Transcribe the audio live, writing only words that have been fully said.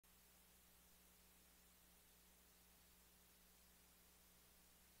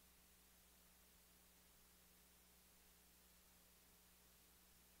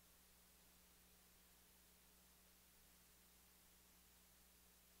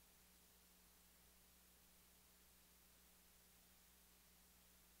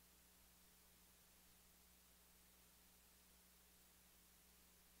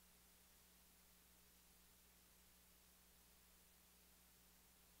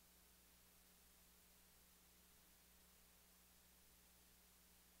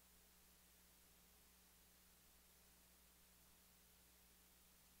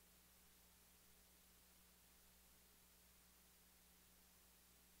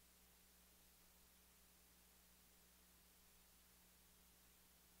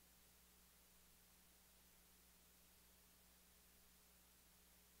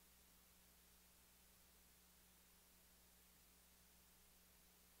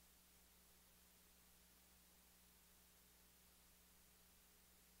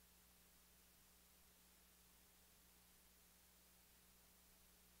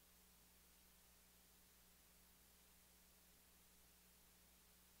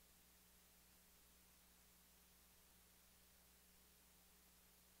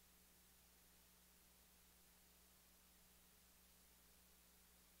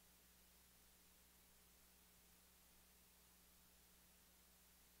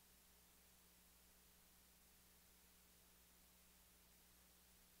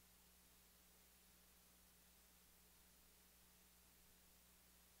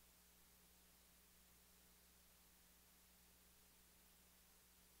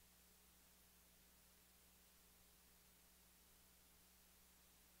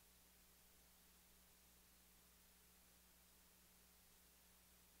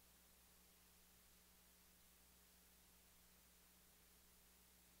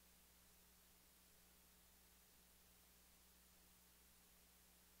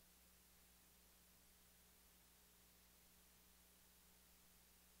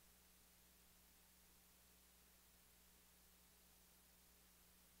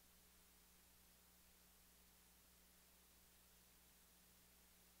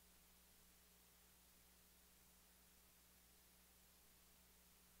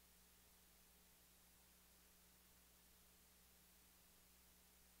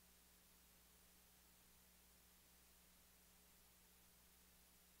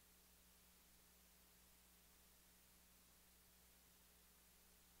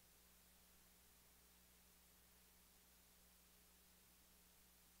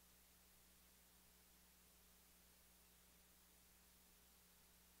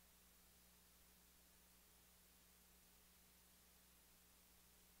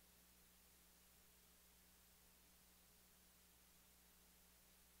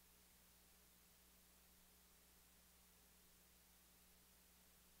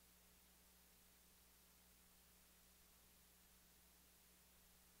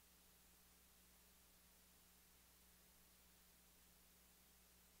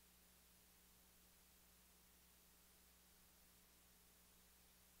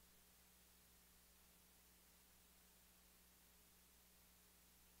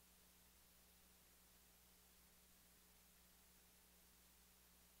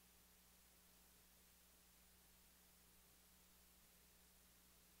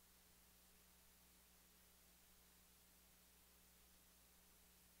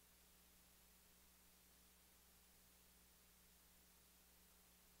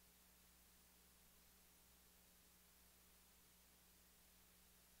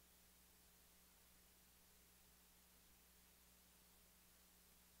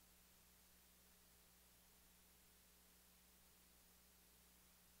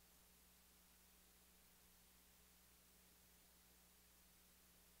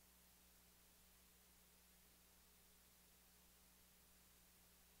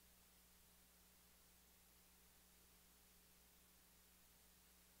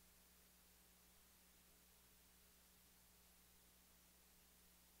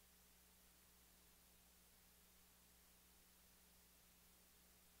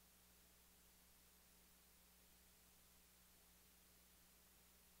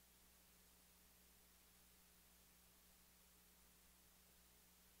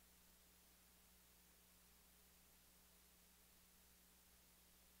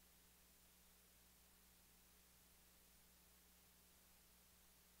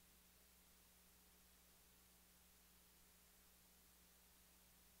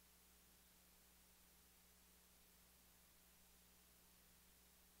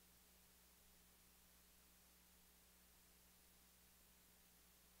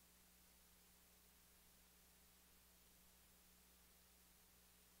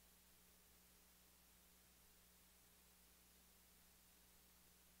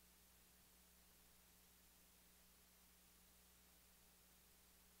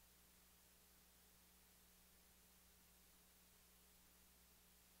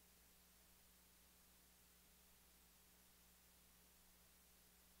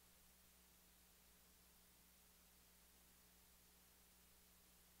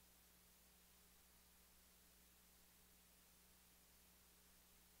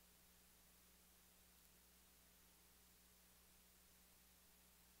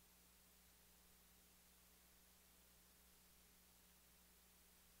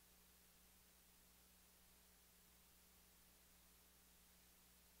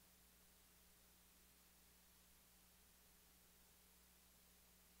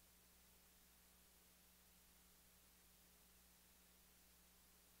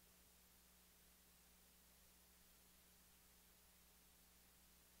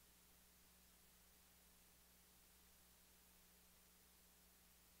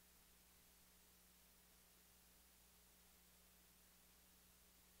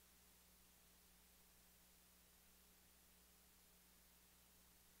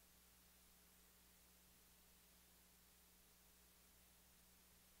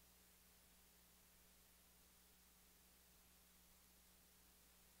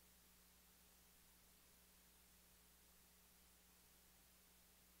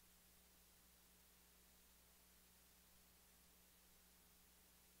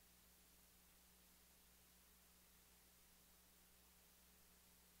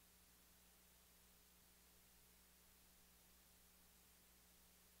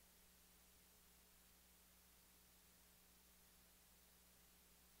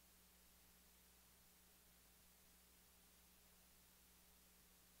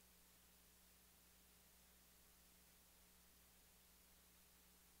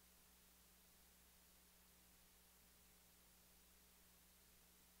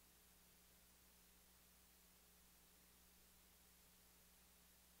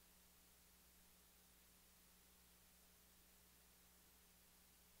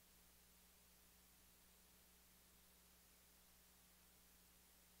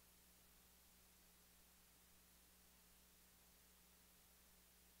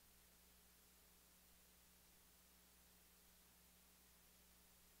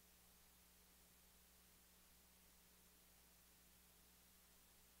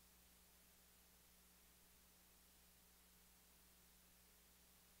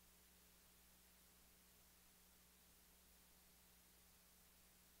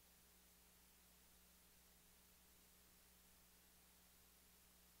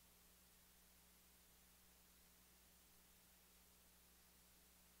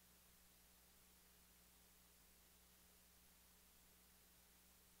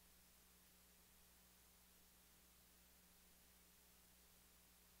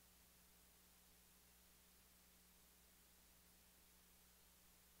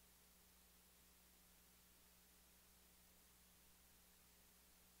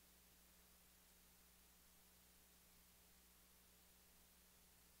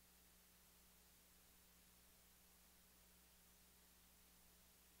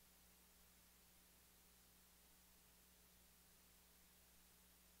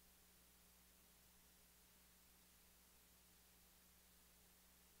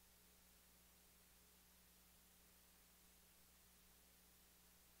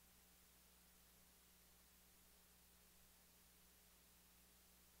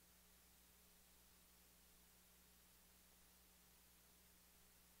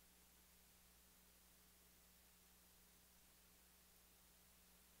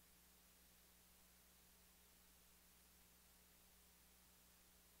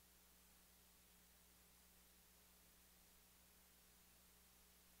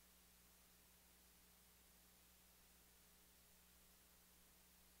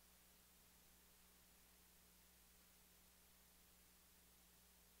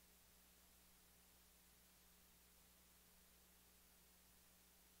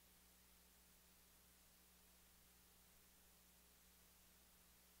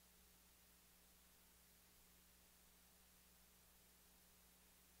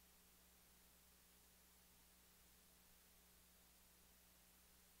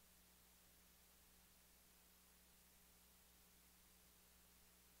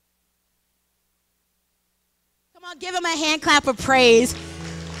on, give him a hand clap of praise.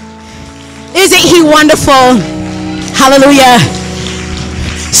 Isn't he wonderful? Hallelujah.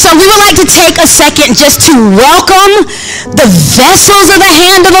 So we would like to take a second just to welcome the vessels of the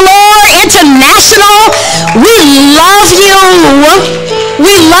hand of the Lord International. We love you.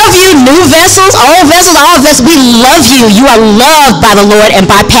 We love you, new vessels, old vessels, all vessels. We love you. You are loved by the Lord and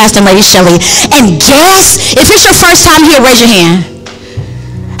by Pastor Lady Shelley. And guess, if it's your first time here, raise your hand.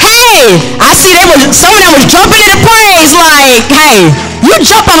 Hey, I see some of them was jumping in the praise like, hey, you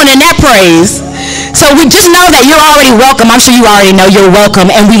jump on in that praise. So we just know that you're already welcome. I'm sure you already know you're welcome,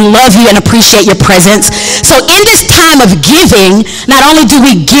 and we love you and appreciate your presence. So in this time of giving, not only do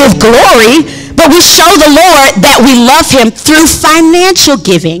we give glory, but we show the Lord that we love him through financial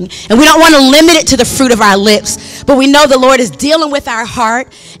giving. And we don't want to limit it to the fruit of our lips, but we know the Lord is dealing with our heart,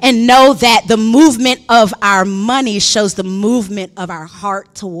 and know that the movement of our money shows the movement of our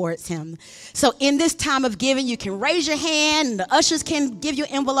heart towards him. So in this time of giving, you can raise your hand, and the ushers can give you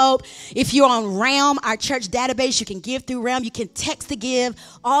an envelope. If you're on Realm, our church database, you can give through Realm. You can text to give,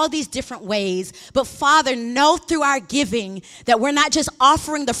 all these different ways. But Father, know through our giving that we're not just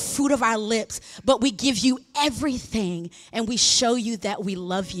offering the fruit of our lips, but we give you everything, and we show you that we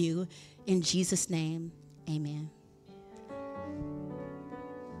love you. In Jesus' name, amen.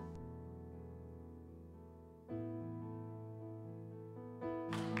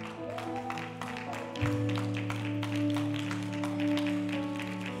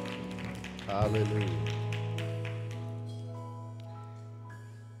 Hallelujah.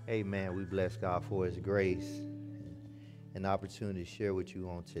 Amen. We bless God for his grace and opportunity to share with you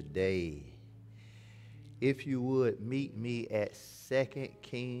on today. If you would meet me at 2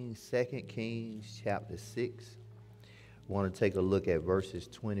 Kings chapter 6. I want to take a look at verses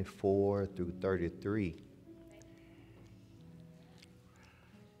 24 through 33.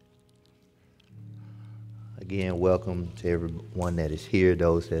 Again, welcome to everyone that is here,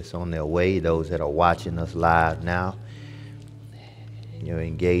 those that's on their way, those that are watching us live now. You're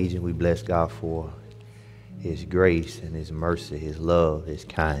engaging. We bless God for his grace and his mercy, his love, his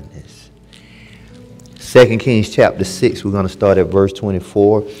kindness. 2 Kings chapter 6, we're going to start at verse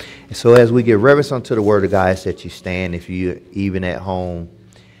 24. And so as we give reverence unto the word of God, I ask that you stand. If you're even at home,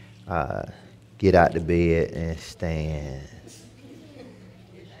 get out the bed and stand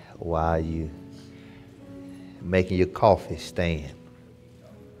while you making your coffee. Stand.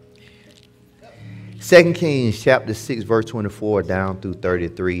 2 Kings chapter 6, verse 24 down through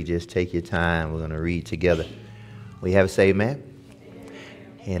 33. Just take your time. We're going to read together. We have a say amen.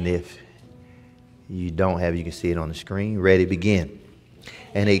 And if you don't have, you can see it on the screen. Ready, begin.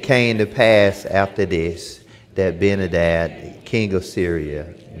 And it came to pass after this that Ben-Hadad, king of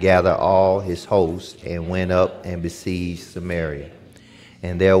Syria, gathered all his hosts and went up and besieged Samaria.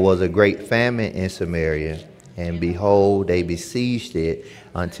 And there was a great famine in Samaria. And behold, they besieged it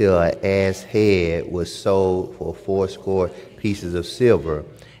until an ass head was sold for 80 pieces of silver,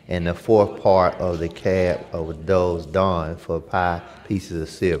 and the fourth part of the calf of those done for 5 pieces of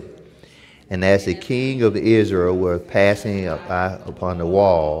silver. And as the king of Israel were passing upon the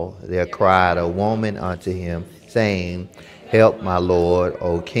wall, there cried a woman unto him, saying, Help my lord,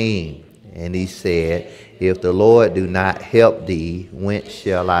 O king. And he said, If the Lord do not help thee, whence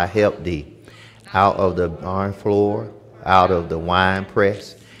shall I help thee? Out of the barn floor, out of the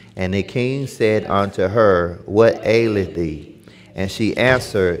winepress. And the king said unto her, What aileth thee? And she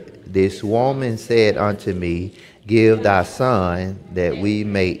answered, This woman said unto me, Give thy son, that we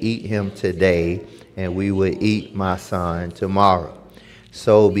may eat him today, and we will eat my son tomorrow.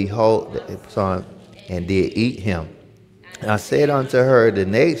 So behold, the son, and did eat him. I said unto her the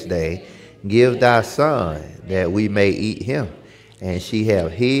next day, Give thy son, that we may eat him. And she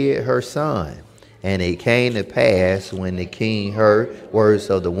have hid her son. And it came to pass, when the king heard words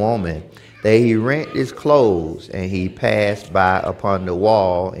of the woman, that he rent his clothes, and he passed by upon the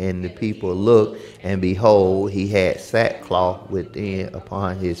wall, and the people looked, and behold, he had sackcloth within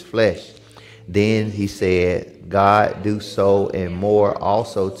upon his flesh. Then he said, God do so and more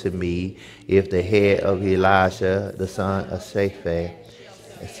also to me, if the head of Elijah, the son of Shaphat,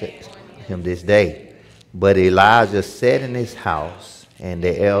 him this day. But Elijah sat in his house, and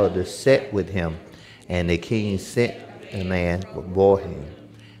the elders sat with him. And the king sent a man before him,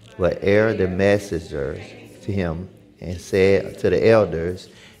 but ere the messengers to him, and said to the elders,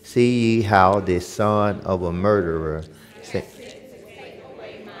 See ye how this son of a murderer sent.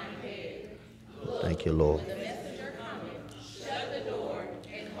 Thank you, Lord.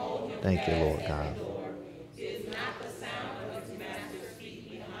 Thank you, Lord God.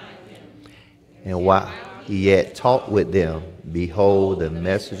 And while he yet talked with them, behold, the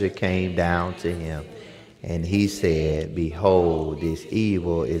messenger came down to him, And he said, behold, this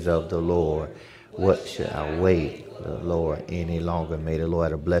evil is of the Lord. What should I wait the Lord any longer? May the Lord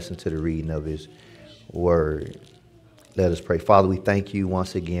add a blessing to the reading of his word. Let us pray. Father, we thank you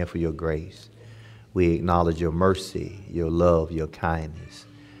once again for your grace. We acknowledge your mercy, your love, your kindness.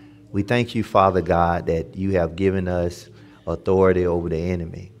 We thank you, Father God, that you have given us authority over the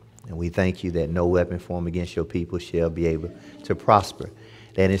enemy. And we thank you that no weapon formed against your people shall be able to prosper.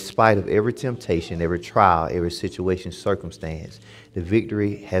 That in spite of every temptation, every trial, every situation, circumstance, the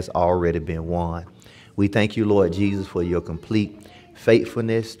victory has already been won. We thank you, Lord Jesus, for your complete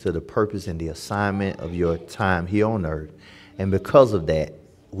faithfulness to the purpose and the assignment of your time here on earth. And because of that,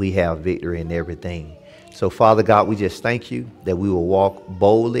 we have victory in everything. So, Father God, we just thank you that we will walk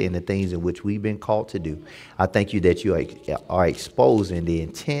boldly in the things in which we've been called to do. I thank you that you are exposing the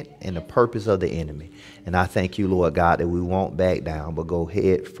intent and the purpose of the enemy. And I thank you, Lord God, that we won't back down, but go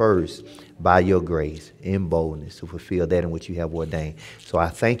head first by your grace in boldness to fulfill that in which you have ordained. So I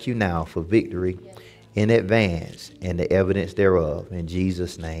thank you now for victory in advance and the evidence thereof. In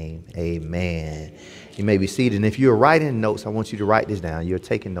Jesus' name, amen. You may be seated. And if you're writing notes, I want you to write this down. You're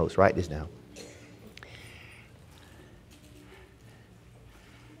taking notes, write this down.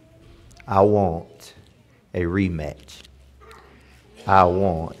 I want a rematch. I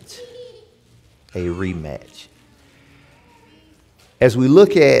want a rematch. As we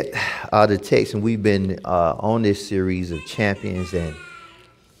look at the text, and we've been on this series of champions,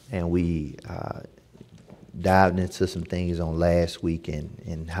 and we dived into some things on last week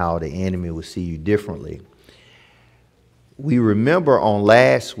and how the enemy will see you differently. We remember on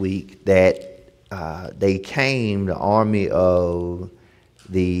last week that they came, the army of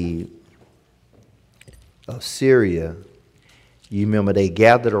Syria. You remember they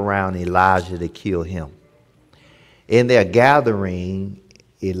gathered around Elijah to kill him. In their gathering,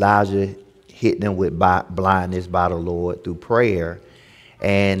 Elijah hit them with blindness by the Lord through prayer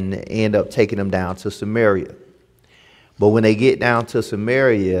and end up taking them down to Samaria. But when they get down to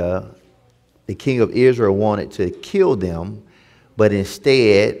Samaria, the king of Israel wanted to kill them, but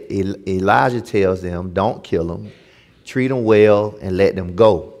instead Elijah tells them, don't kill them, treat them well and let them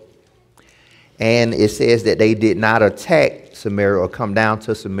go. And it says that they did not attack Samaria or come down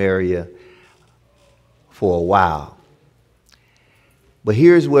to Samaria for a while. But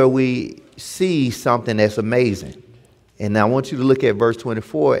here's where we see something that's amazing. And I want you to look at verse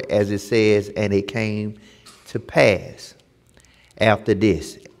 24 as it says, and it came to pass after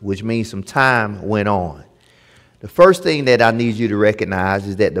this, which means some time went on. The first thing that I need you to recognize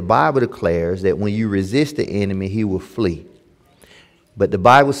is that the Bible declares that when you resist the enemy, he will flee. But the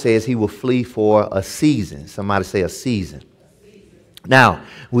Bible says he will flee for a season. Somebody say a season. Now,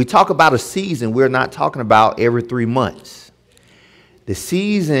 when we talk about a season, we're not talking about every 3 months. The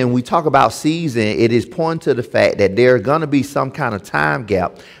season, we talk about season, it is pointing to the fact that there's going to be some kind of time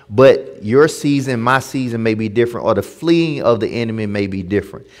gap, but your season, my season may be different, or the fleeing of the enemy may be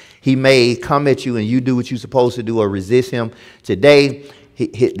different. He may come at you and you do what you're supposed to do or resist him today.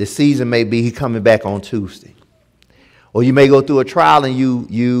 The season may be he coming back on Tuesday. Or you may go through a trial and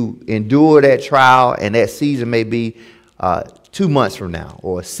you endure that trial, and that season may be 2 months from now,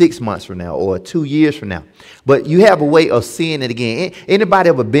 or 6 months from now, or 2 years from now. But you have a way of seeing it again. Anybody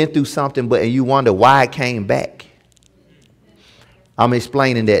ever been through something and you wonder why it came back? I'm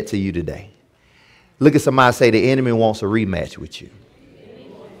explaining that to you today. Look at somebody, say the enemy wants a rematch with you.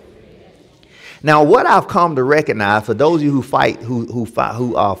 Now, what I've come to recognize, for those of you who fight, who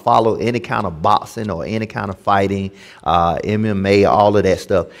follow any kind of boxing or any kind of fighting, MMA, all of that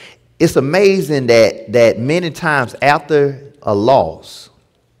stuff, it's amazing that many times after a loss,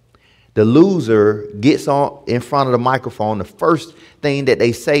 the loser gets on in front of the microphone. The first thing that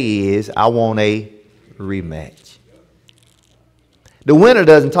they say is, I want a rematch. The winner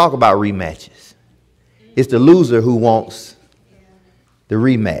doesn't talk about rematches. It's the loser who wants the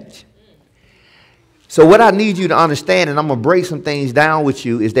rematch. So what I need you to understand, and I'm going to break some things down with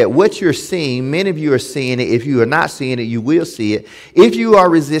you, is that what you're seeing, many of you are seeing it. If you are not seeing it, you will see it. If you are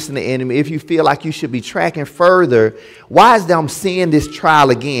resisting the enemy, if you feel like you should be tracking further, why is that I'm seeing this trial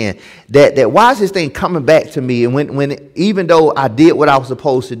again? That why is this thing coming back to me? And when even though I did what I was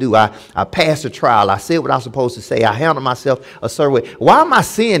supposed to do, I passed the trial, I said what I was supposed to say, I handled myself a certain way. Why am I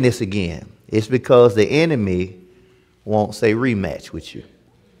seeing this again? It's because the enemy wants a rematch with you.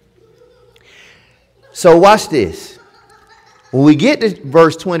 So watch this. When we get to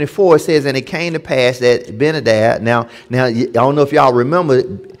verse 24, it says, and it came to pass that Ben-Hadad, now I don't know if y'all remember,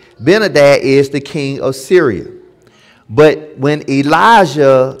 Ben-Hadad is the king of Syria. But when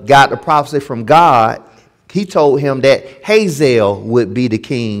Elijah got the prophecy from God he told him that Hazael would be the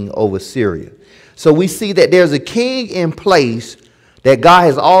king over Syria. So we see that there's a king in place that God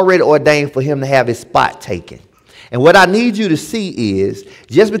has already ordained for him to have his spot taken. And what I need you to see is,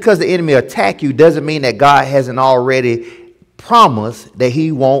 just because the enemy attack you doesn't mean that God hasn't already promised that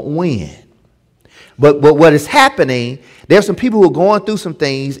he won't win. But what is happening, there's some people who are going through some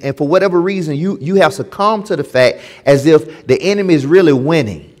things, and for whatever reason, you have succumbed to the fact as if the enemy is really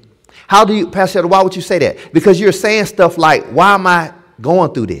winning. How do you, Pastor Shelley, why would you say that? Because you're saying stuff like, why am I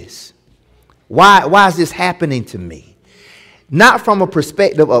going through this? Why is this happening to me? Not from a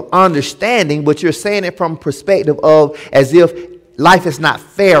perspective of understanding, but you're saying it from a perspective of as if life is not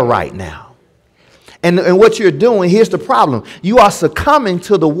fair right now. And what you're doing, here's the problem. You are succumbing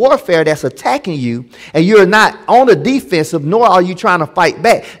to the warfare that's attacking you, and you're not on the defensive, nor are you trying to fight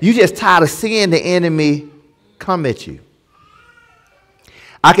back. You're just tired of seeing the enemy come at you.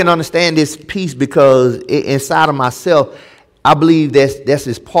 I can understand this piece because inside of myself, I believe that's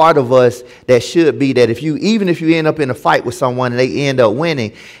this part of us that should be that even if you end up in a fight with someone and they end up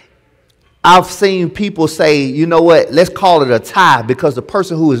winning, I've seen people say, you know what, let's call it a tie because the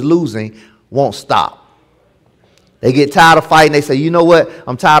person who is losing won't stop. They get tired of fighting. They say, you know what,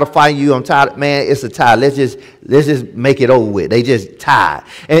 I'm tired of fighting you. I'm tired. Man, it's a tie. Let's just make it over with. They just tied.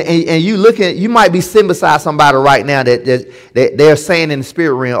 And you might be sitting beside somebody right now that they're saying in the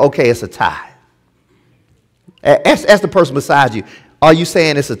spirit realm, okay, it's a tie. Ask the person beside you, are you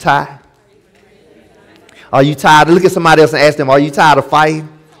saying it's a tie? Are you tired? Look at somebody else and ask them, are you tired of fighting?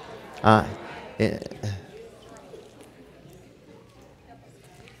 Yeah.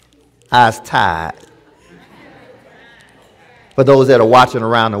 I was tired. For those that are watching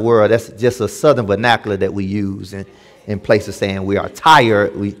around the world, that's just a southern vernacular that we use in place of saying we are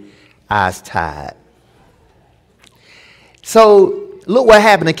tired. I was tired. So look what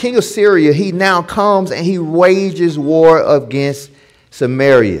happened. The king of Syria, he now comes and he wages war against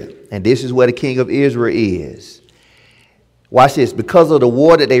Samaria. And this is where the king of Israel is. Watch this. Because of the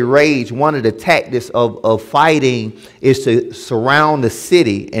war that they rage, one of the tactics of fighting is to surround the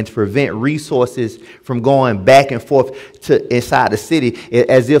city and to prevent resources from going back and forth to inside the city,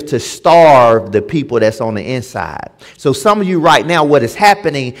 as if to starve the people that's on the inside. So some of you right now, what is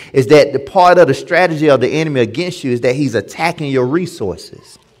happening is that the part of the strategy of the enemy against you is that he's attacking your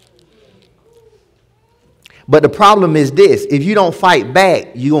resources. But the problem is this: if you don't fight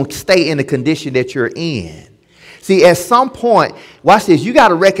back, you're going to stay in the condition that you're in. See, at some point, watch this, you got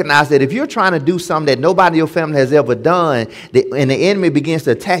to recognize that if you're trying to do something that nobody in your family has ever done, and the enemy begins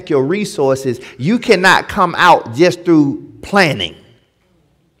to attack your resources, you cannot come out just through planning.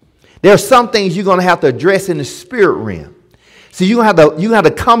 There are some things you're going to have to address in the spirit realm. So you have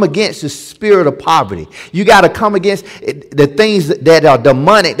to come against the spirit of poverty. You got to come against the things that are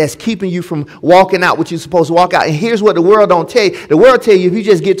demonic that's keeping you from walking out what you're supposed to walk out. And here's what the world don't tell you. The world tell you if you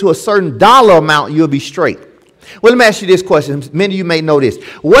just get to a certain dollar amount, you'll be straight. Well, let me ask you this question. Many of you may know this.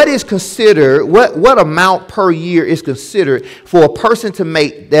 What is considered, what amount per year is considered for a person to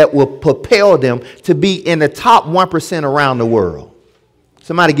make that will propel them to be in the top 1% around the world?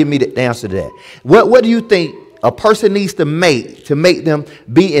 Somebody give me the answer to that. What do you think a person needs to make them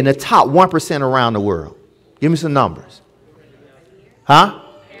be in the top 1% around the world? Give me some numbers. Huh?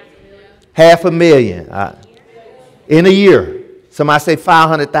 $500,000. In a year. Somebody say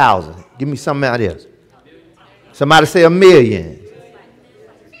 500,000. Give me something out else. Somebody say $1 million.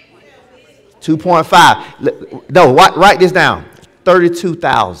 2.5. No, write this down.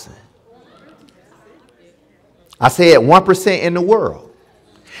 32,000. I said 1% in the world.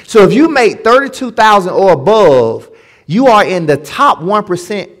 So if you make 32,000 or above, you are in the top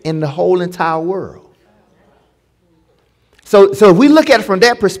 1% in the whole entire world. So if we look at it from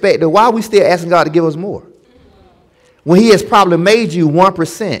that perspective, why are we still asking God to give us more? When he has probably made you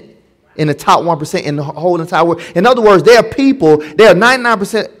 1%. In the top 1% in the whole entire world. In other words, there are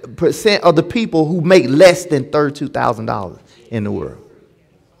 99% of the people who make less than $32,000 in the world.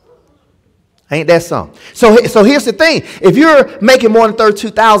 Ain't that something? So here's the thing. If you're making more than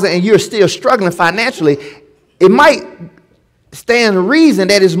 $32,000 and you're still struggling financially, it might stand to reason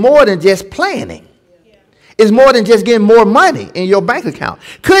that it's more than just planning. It's more than just getting more money in your bank account.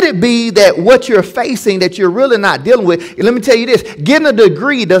 Could it be that what you're facing that you're really not dealing with? Let me tell you this. Getting a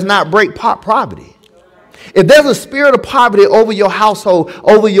degree does not break poverty. If there's a spirit of poverty over your household,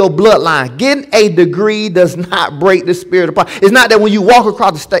 over your bloodline, getting a degree does not break the spirit of poverty. It's not that when you walk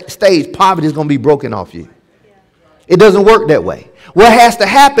across the stage, poverty is going to be broken off you. It doesn't work that way. What has to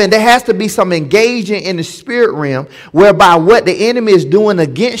happen, there has to be some engaging in the spirit realm whereby what the enemy is doing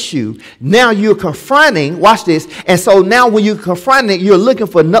against you, now you're confronting, watch this, and so now when you're confronting it, you're looking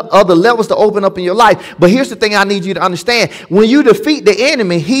for other levels to open up in your life. But here's the thing I need you to understand. When you defeat the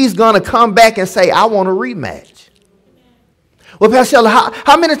enemy, he's going to come back and say, I want a rematch. Well, Pastor Shelley,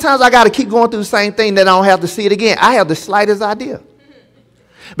 how many times I got to keep going through the same thing that I don't have to see it again? I have the slightest idea.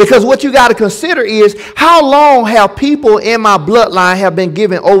 Because what you got to consider is how long have people in my bloodline have been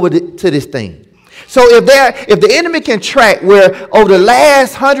given over to this thing. So if the enemy can track where over the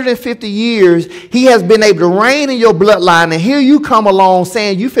last 150 years he has been able to reign in your bloodline, and here you come along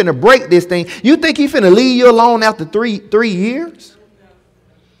saying you finna break this thing, you think he finna leave you alone after three years?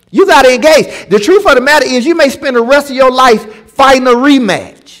 You got to engage. The truth of the matter is you may spend the rest of your life fighting a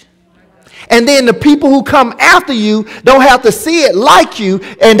rematch. And then the people who come after you don't have to see it like you,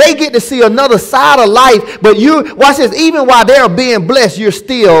 and they get to see another side of life. But you, watch this, even while they're being blessed, you're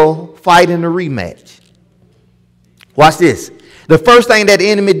still fighting the rematch. Watch this. The first thing that the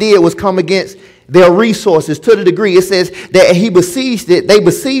enemy did was come against their resources to the degree. It says that he besieged it, they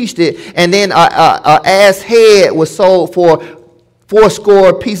besieged it, and then an ass head was sold for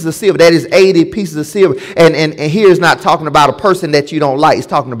 80 pieces of silver. That is 80 pieces of silver. And here is not talking about a person that you don't like. It's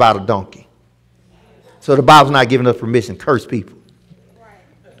talking about a donkey. So the Bible's not giving us permission to curse people.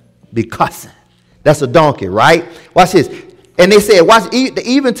 Be cussing. That's a donkey, right? Watch this. And they said, watch,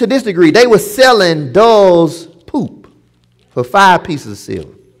 even to this degree, they were selling dove's poop for 5 pieces of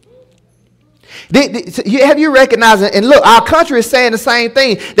silver. Have you recognized it? And look, our country is saying the same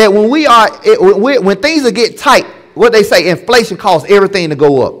thing, that when things get tight, what they say, inflation causes everything to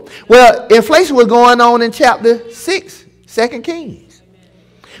go up. Well, inflation was going on in chapter 6, 2 Kings.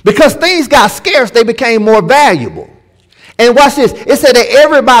 Because things got scarce, they became more valuable. And watch this. It said that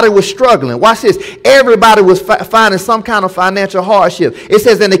everybody was struggling. Watch this. Everybody was finding some kind of financial hardship. It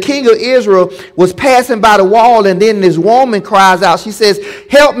says, and the king of Israel was passing by the wall, and then this woman cries out. She says,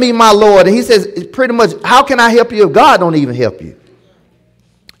 help me, my Lord. And he says, pretty much, how can I help you if God don't even help you?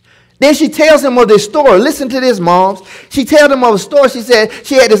 Then she tells him of this story. Listen to this, moms. She tells him of a story. She said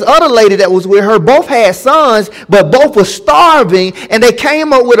she had this other lady that was with her. Both had sons, but both were starving. And they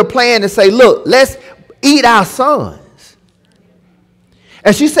came up with a plan to say, look, let's eat our sons.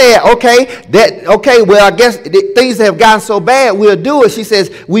 And she said, okay, well, I guess things have gotten so bad, we'll do it. She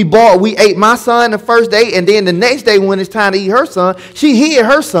says, we ate my son the first day, and then the next day when it's time to eat her son, she hid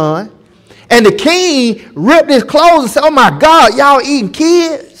her son. And the king ripped his clothes and said, oh my God, y'all eating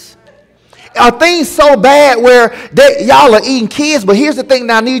kids? Are things so bad where y'all are eating kids? But here's the thing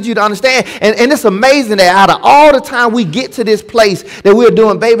that I need you to understand. And it's amazing that out of all the time we get to this place that we're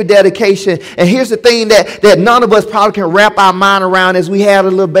doing baby dedication. And here's the thing that none of us probably can wrap our mind around as we have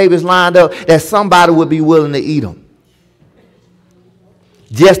the little babies lined up, that somebody would be willing to eat them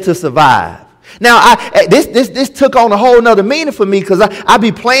just to survive. Now, this took on a whole nother meaning for me, because I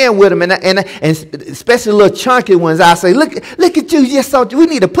be playing with them, and especially little chunky ones. I say, look at you, we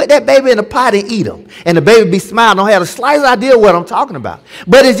need to put that baby in a pot and eat them. And the baby be smiling, don't have the slightest idea what I'm talking about.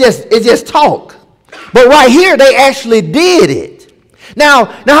 But it's just talk. But right here, they actually did it. Now,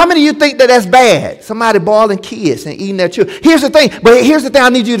 how many of you think that that's bad? Somebody boiling kids and eating their children. Here's the thing I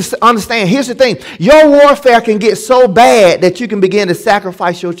need you to understand. Here's the thing. Your warfare can get so bad that you can begin to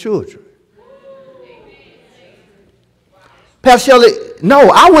sacrifice your children. Pastor Shelley,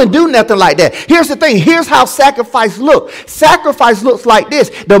 no, I wouldn't do nothing like that. Here's the thing. Here's how sacrifice looks. Sacrifice looks like this.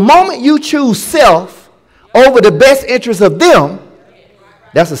 The moment you choose self over the best interest of them,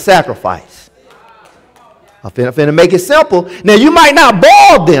 that's a sacrifice. I'm finna make it simple. Now, you might not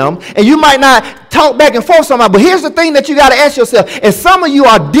ball them, and you might not talk back and forth somehow, but here's the thing that you got to ask yourself. And some of you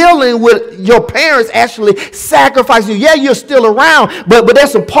are dealing with your parents actually sacrificing you. Yeah, you're still around, but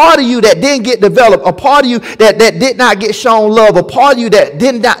there's a part of you that didn't get developed, a part of you that did not get shown love, a part of you that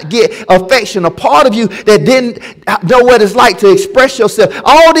did not get affection, a part of you that didn't know what it's like to express yourself.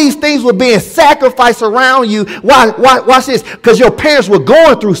 All these things were being sacrificed around you. Why? Watch this. Because your parents were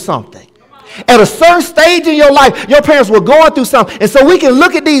going through something. At a certain stage in your life, your parents were going through something. And so we can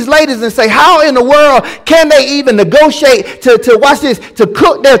look at these ladies and say, how in the world can they even negotiate to watch this, to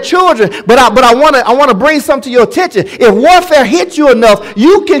cook their children? But I want to bring something to your attention. If warfare hits you enough,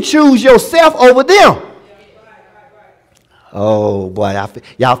 you can choose yourself over them. Oh, boy,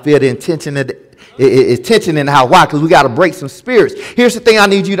 y'all feel the intention of it's tension in the house. Why? Because we got to break some spirits. Here's the thing I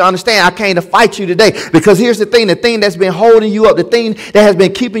need you to understand. I came to fight you today, because here's the thing that's been holding you up, the thing that has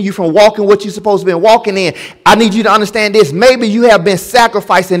been keeping you from walking what you're supposed to be walking in. I need you to understand this. Maybe you have been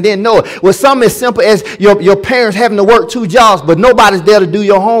sacrificed and didn't know it. Well, something as simple as your parents having to work 2 jobs, but nobody's there to do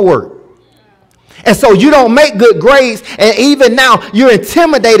your homework. And so you don't make good grades, and even now you're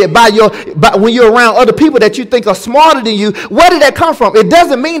intimidated by when you're around other people that you think are smarter than you. Where did that come from? It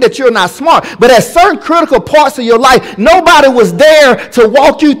doesn't mean that you're not smart, but at certain critical parts of your life, nobody was there to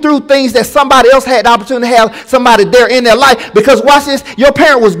walk you through things that somebody else had the opportunity to have somebody there in their life. Because watch this, your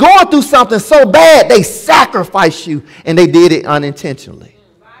parent was going through something so bad, they sacrificed you, and they did it unintentionally.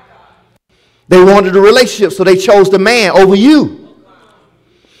 They wanted a relationship, so they chose the man over you.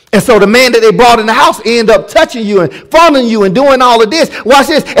 And so the man that they brought in the house ended up touching you and fondling you and doing all of this. Watch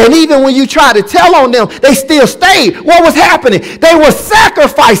this. And even when you tried to tell on them, they still stayed. What was happening? They were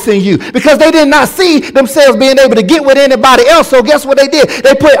sacrificing you because they did not see themselves being able to get with anybody else. So guess what they did?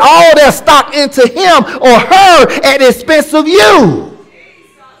 They put all their stock into him or her at the expense of you.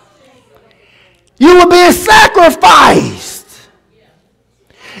 You were being sacrificed.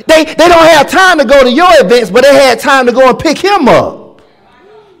 They don't have time to go to your events, but they had time to go and pick him up.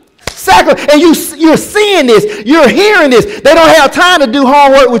 And you're seeing this, you're hearing this. They don't have time to do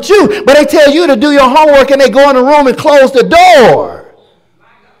homework with you, but they tell you to do your homework and they go in the room and close the door.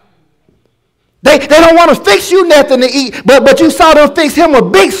 They don't want to fix you nothing to eat, but you saw them fix him a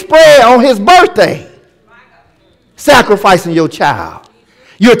big spread on his birthday. Sacrificing your child.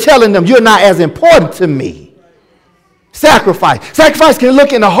 You're telling them you're not as important to me. Sacrifice. Sacrifice can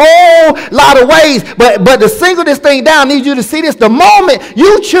look in a whole lot of ways, but to single this thing down, I need you to see this. The moment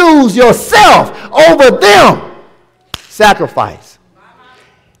you choose yourself over them, sacrifice.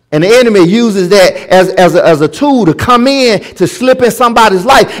 And the enemy uses that as a tool to come in, to slip in somebody's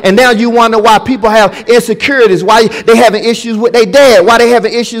life. And now you wonder why people have insecurities, why they having issues with their dad, why they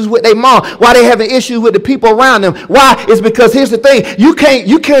having issues with their mom, why they having issues with the people around them. Why? It's because here's the thing. You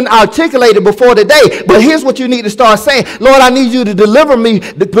can't articulate it before the day. But here's what you need to start saying. Lord, I need you to deliver me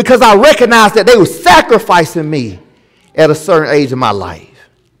because I recognize that they were sacrificing me at a certain age of my life.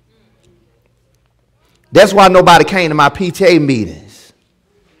 That's why nobody came to my PTA meetings.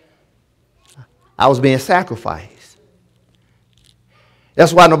 I was being sacrificed.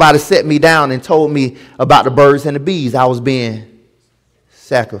 That's why nobody set me down and told me about the birds and the bees. I was being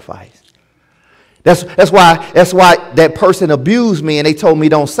sacrificed. That's why that person abused me and they told me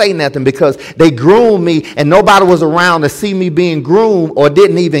don't say nothing, because they groomed me and nobody was around to see me being groomed or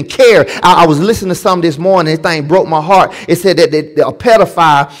didn't even care. I was listening to something this morning. This thing broke my heart. It said that a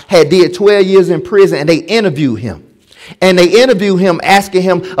pedophile had did 12 years in prison and they interviewed him. And they interviewed him, asking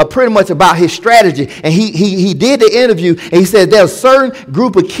him pretty much about his strategy. And he did the interview, and he said there's a certain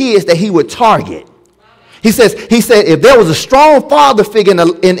group of kids that he would target. He said if there was a strong father figure in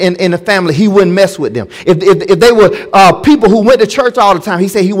the family, he wouldn't mess with them. If they were people who went to church all the time, he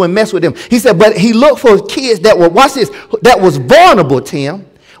said he wouldn't mess with them. He said, but he looked for kids that were, watch this, that was vulnerable, Tim.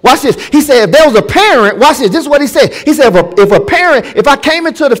 Watch this. He said, if there was a parent, watch this. This is what he said. He said, if I came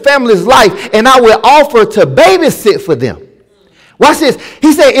into the family's life and I would offer to babysit for them. Watch this.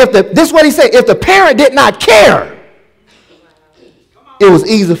 He said, this is what he said. If the parent did not care, it was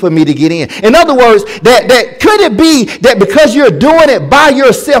easy for me to get in. In other words, that could it be that because you're doing it by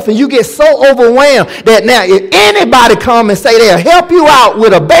yourself and you get so overwhelmed that now if anybody come and say they'll help you out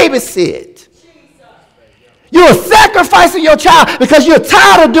with a babysit, you're sacrificing your child because you're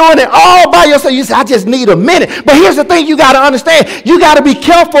tired of doing it all by yourself. You say, I just need a minute. But here's the thing you got to understand. You got to be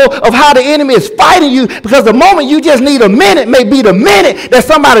careful of how the enemy is fighting you, because the moment you just need a minute may be the minute that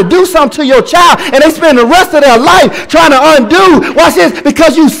somebody do something to your child and they spend the rest of their life trying to undo. Watch this,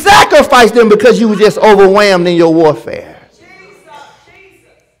 because you sacrificed them because you were just overwhelmed in your warfare.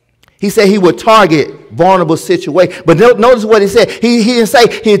 He said he would target vulnerable situations. But notice what he said. He didn't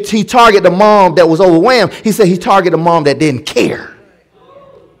say he targeted the mom that was overwhelmed. He said he targeted the mom that didn't care.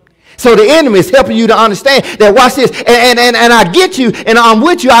 So the enemy is helping you to understand that, watch this, and I get you, and I'm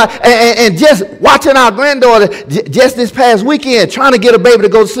with you, and just watching our granddaughter just this past weekend, trying to get a baby to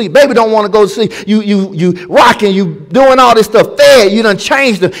go to sleep. Baby don't want to go to sleep. You rocking, you doing all this stuff, fed, you done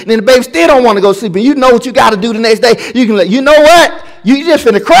changed them, and then the baby still don't want to go to sleep, and you know what you got to do the next day. You know what? You just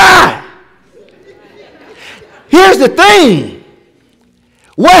finna cry. Here's the thing.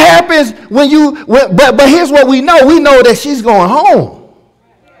 What happens but here's what we know. We know that she's going home.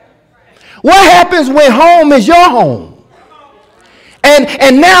 What happens when home is your home?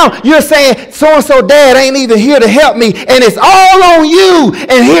 And now you're saying, so-and-so dad ain't even here to help me, and it's all on you.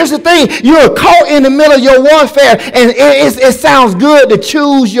 And here's the thing. You're caught in the middle of your warfare, and it sounds good to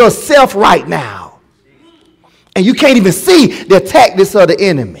choose yourself right now. And you can't even see the tactics of the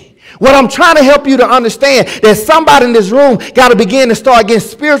enemy. What I'm trying to help you to understand, that somebody in this room got to begin to start getting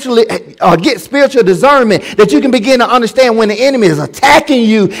get spiritual discernment, that you can begin to understand when the enemy is attacking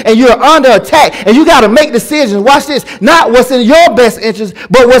you and you're under attack, and you got to make decisions. Watch this, not what's in your best interest,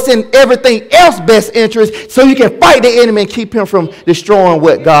 but what's in everything else's best interest, so you can fight the enemy and keep him from destroying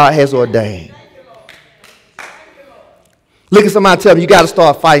what God has ordained. Look at somebody, tell them you got to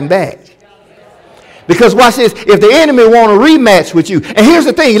start fighting back. Because watch this, if the enemy want a rematch with you, and here's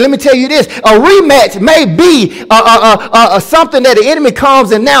the thing, let me tell you this, a rematch may be something that the enemy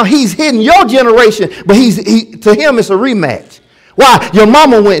comes and now he's hitting your generation, but to him it's a rematch. Why? Your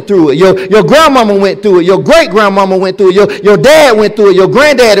mama went through it, your grandmama went through it, your great-grandmama went through it, your dad went through it, your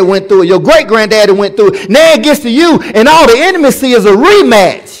granddaddy went through it, your great-granddaddy went through it. Now it gets to you, and all the enemy see is a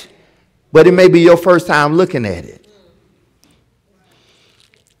rematch, but it may be your first time looking at it.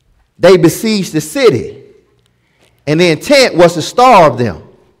 They besieged the city, and the intent was to starve them.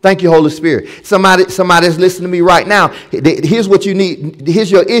 Thank you, Holy Spirit. Somebody that's listening to me right now. Here's what you need. Here's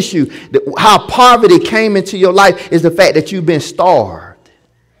your issue. How poverty came into your life is the fact that you've been starved.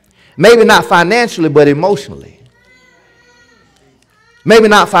 Maybe not financially, but emotionally. Maybe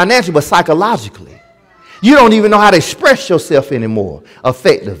not financially, but psychologically. You don't even know how to express yourself anymore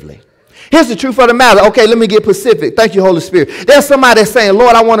effectively. Here's the truth of the matter. Okay, let me get specific. Thank you, Holy Spirit. There's somebody that's saying,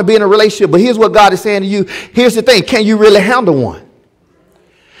 Lord, I want to be in a relationship. But here's what God is saying to you. Here's the thing. Can you really handle one?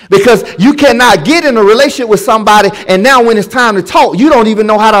 Because you cannot get in a relationship with somebody, and now when it's time to talk, you don't even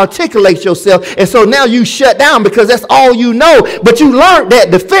know how to articulate yourself. And so now you shut down because that's all you know. But you learned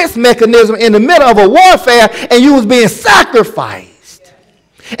that defense mechanism in the middle of a warfare, and you was being sacrificed.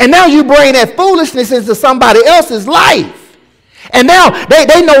 And now you bring that foolishness into somebody else's life. And now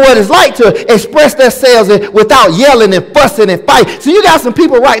they know what it's like to express themselves without yelling and fussing and fighting. So you got some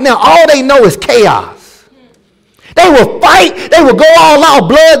people right now, all they know is chaos. They will fight. They will go all out,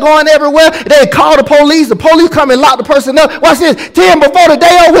 blood going everywhere. They call the police. The police come and lock the person up. Watch this. 10 before the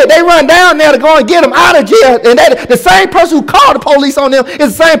day over, they run down there to go and get them out of jail. And the same person who called the police on them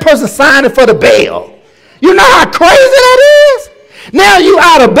is the same person signing for the bail. You know how crazy that is? Now you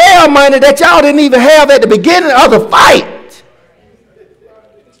out of bail money that y'all didn't even have at the beginning of the fight.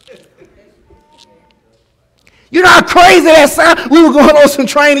 You know how crazy that sound? We were going on some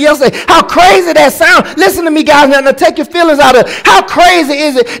training yesterday. How crazy that sound. Listen to me, guys. Now take your feelings out of it. How crazy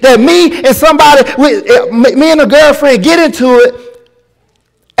is it that me and somebody, me and a girlfriend get into it,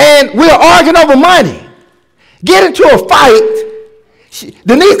 and we're arguing over money. Get into a fight.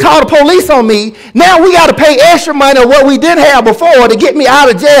 Denise called the police on me. Now we got to pay extra money of what we didn't have before to get me out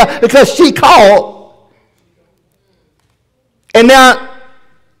of jail because she called. And now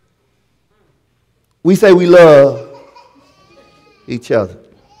we say we love each other.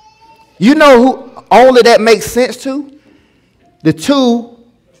 You know who only that makes sense to? The two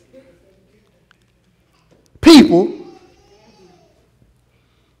people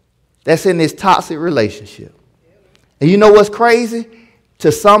that's in this toxic relationship. And you know what's crazy?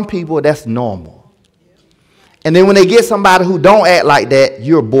 To some people, that's normal. And then when they get somebody who don't act like that,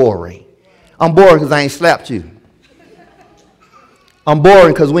 you're boring. I'm boring because I ain't slapped you. I'm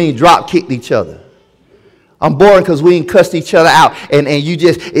boring because we ain't drop kicked each other. I'm boring because we ain't cussed each other out, and you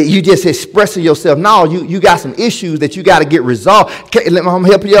just expressing yourself. No, you got some issues that you got to get resolved. I'm going to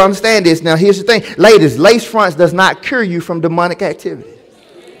help you understand this. Now, here's the thing. Ladies, lace fronts does not cure you from demonic activity.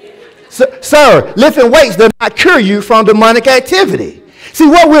 Sir, lifting weights does not cure you from demonic activity. See,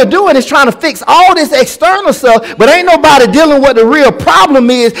 what we're doing is trying to fix all this external stuff, but ain't nobody dealing with what the real problem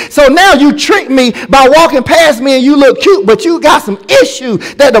is. So now you trick me by walking past me and you look cute, but you got some issue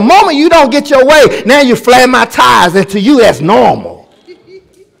that the moment you don't get your way, now you flat my tires, and to you that's normal.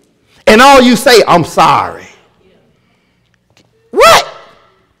 And all you say, I'm sorry. What?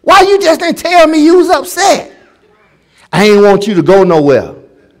 Why you just didn't tell me you was upset? I ain't want you to go nowhere.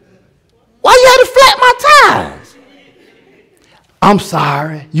 Why you had to flat my tires? I'm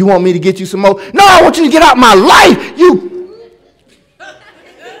sorry. You want me to get you some more? No, I want you to get out my life, you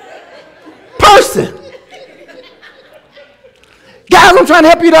person. Guys, I'm trying to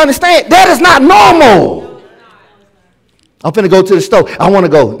help you to understand. That is not normal. I'm finna go to the store. I want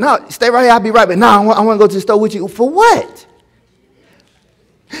to go. No, stay right here. I'll be right back. No, I want to go to the store with you. For what?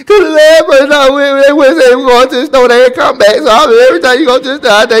 Because the last person they would say we're going to the store, they ain't come back. So every time you go to the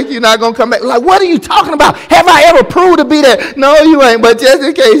store, I think you're not going to come back. Like, what are you talking about? Have I ever proved to be that? No, you ain't. But just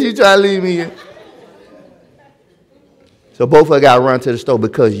in case you try to leave me in. So both of us got to run to the store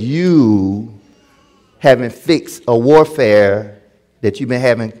because you haven't fixed a warfare that you've been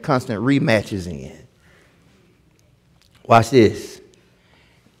having constant rematches in. Watch this.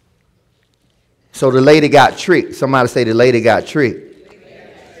 So the lady got tricked. Somebody say the lady got tricked.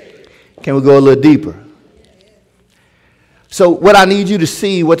 Can we go a little deeper? So what I need you to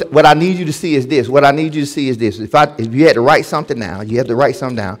see, what I need you to see is this. What I need you to see is this. If you had to write something down, you have to write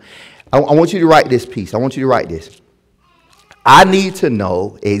something down. I want you to write this piece. I want you to write this. I need to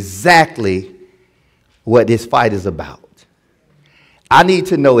know exactly what this fight is about. I need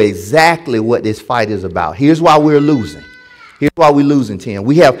to know exactly what this fight is about. Here's why we're losing. Here's why we're losing, Tim.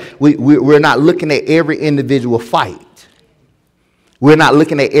 We're not looking at every individual fight. We're not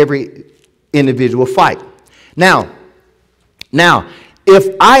looking at every individual fight. Now,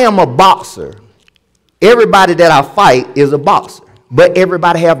 if I am a boxer, everybody that I fight is a boxer, but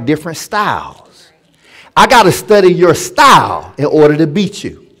everybody have different styles. I got to study your style in order to beat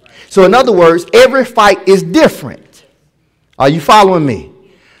you. So in other words, every fight is different. Are you following me?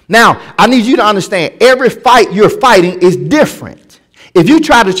 Now, I need you to understand, every fight you're fighting is different. If you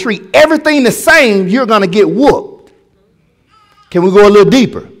try to treat everything the same, you're going to get whooped. Can we go a little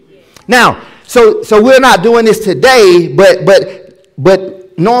deeper? Now, so we're not doing this today,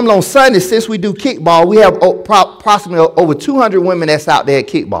 but normally on Sunday, since we do kickball, we have approximately over 200 women that's out there at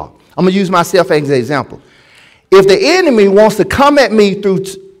kickball. I'm going to use myself as an example. If the enemy wants to come at me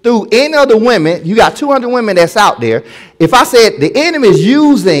through any other women, you got 200 women that's out there. If I said the enemy is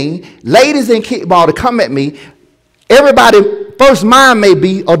using ladies in kickball to come at me, everybody, first mind may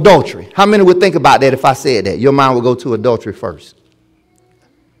be adultery. How many would think about that if I said that? Your mind would go to adultery first.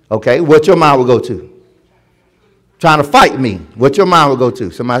 Okay, what your mind would go to? Trying to fight me. What your mind would go to?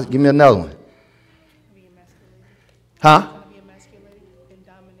 Somebody give me another one. Huh?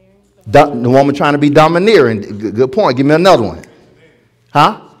 The woman trying to be domineering. Good point. Give me another one.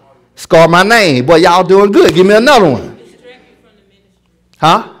 Huh? Scar my name. Boy, y'all doing good. Give me another one.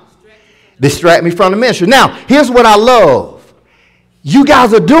 Huh? Distract me from the ministry. Now, here's what I love. You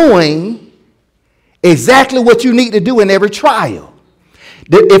guys are doing exactly what you need to do in every trial.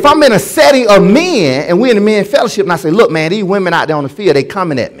 If I'm in a setting of men, and we're in a men fellowship, and I say, look, man, these women out there on the field, they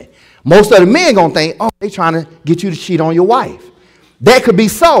coming at me. Most of the men going to think, oh, they trying to get you to cheat on your wife. That could be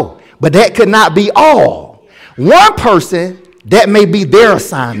so, but that could not be all. One person, that may be their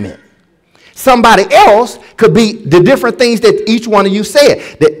assignment. Somebody else could be the different things that each one of you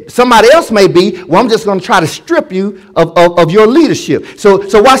said. That somebody else may be, well, I'm just going to try to strip you of your leadership. So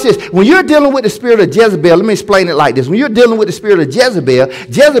watch this. When you're dealing with the spirit of Jezebel, let me explain it like this. When you're dealing with the spirit of Jezebel,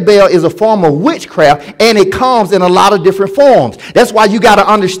 Jezebel is a form of witchcraft, and it comes in a lot of different forms. That's why you got to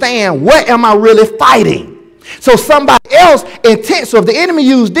understand, what am I really fighting? So somebody else intent. So if the enemy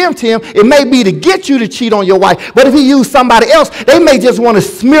used them, Tim, it may be to get you to cheat on your wife. But if he used somebody else, they may just want to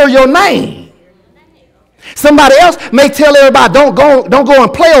smear your name. Somebody else may tell everybody, don't go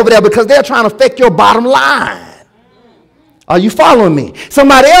and play over there, because they're trying to affect your bottom line. Are you following me?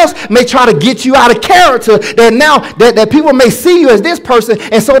 Somebody else may try to get you out of character, that now that people may see you as this person,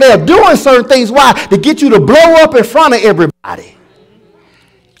 and so they're doing certain things. Why? To get you to blow up in front of everybody.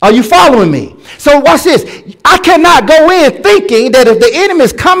 Are you following me? So watch this. I cannot go in thinking that if the enemy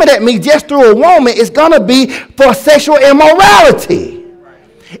is coming at me just through a woman, it's going to be for sexual immorality.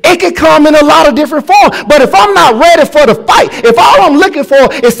 It can come in a lot of different forms. But if I'm not ready for the fight, if all I'm looking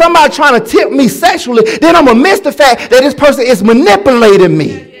for is somebody trying to tip me sexually, then I'm going to miss the fact that this person is manipulating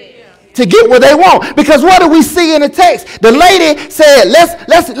me to get what they want. Because what do we see in the text? The lady said,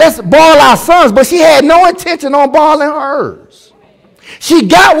 let's boil our sons, but she had no intention on boiling hers. She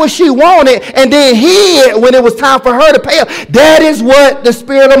got what she wanted and then hid when it was time for her to pay up. That is what the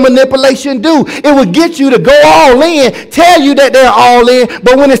spirit of manipulation do. It will get you to go all in, tell you that they're all in,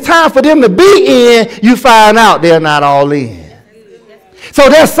 but when it's time for them to be in, you find out they're not all in. So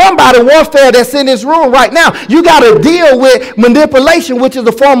there's somebody, warfare, that's in this room right now. You got to deal with manipulation, which is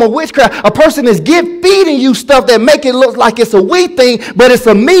a form of witchcraft. A person is feeding you stuff that make it look like it's a we thing, but it's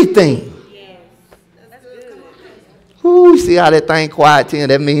a me thing. Ooh, see how that thing quiet, Tim?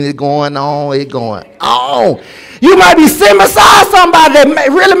 That means it's going on. It's going on. You might be sitting beside somebody that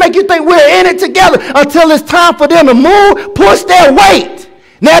really make you think we're in it together until it's time for them to move, push their weight.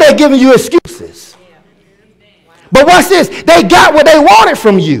 Now they're giving you excuses. But watch this. They got what they wanted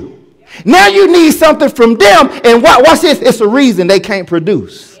from you. Now you need something from them. And watch this. It's a reason they can't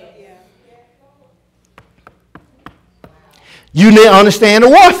produce. You need to understand the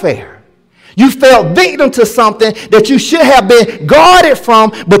warfare. You fell victim to something that you should have been guarded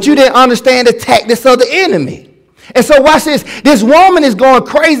from, but you didn't understand the tactics of the enemy. And so watch this. This woman is going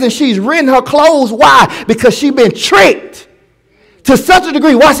crazy and she's rending her clothes. Why? Because she's been tricked to such a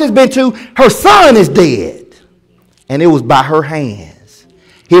degree. Watch this, been to her son is dead. And it was by her hands.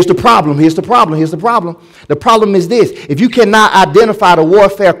 Here's the problem. Here's the problem. Here's the problem. The problem is this. If you cannot identify the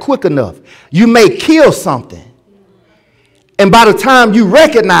warfare quick enough, you may kill something. And by the time you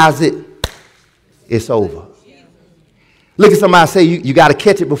recognize it, it's over. Look at somebody and say, you got to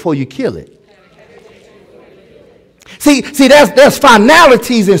catch it before you kill it. See, there's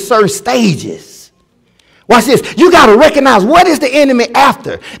finalities in certain stages. Watch this. You got to recognize what is the enemy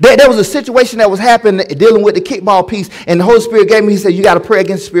after. There was a situation that was happening dealing with the kickball piece, and the Holy Spirit gave me, he said, you got to pray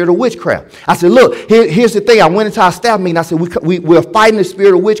against the spirit of witchcraft. I said, look, here's the thing. I went into our staff meeting. I said, we're fighting the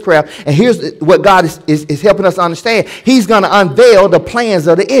spirit of witchcraft, and here's what God is helping us understand. He's going to unveil the plans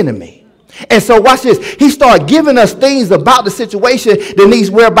of the enemy. And so watch this. He started giving us things about the situation that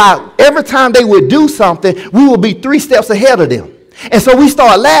needs, whereby every time they would do something, we will be 3 steps ahead of them. And so we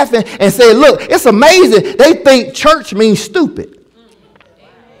start laughing and say, look, it's amazing. They think church means stupid.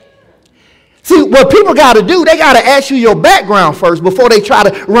 See, what people got to do, they got to ask you your background first before they try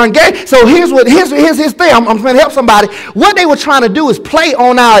to run game. So here's his thing. I'm trying to help somebody. What they were trying to do is play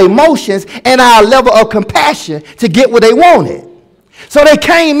on our emotions and our level of compassion to get what they wanted. So they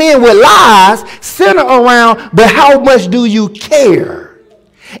came in with lies centered around, but how much do you care?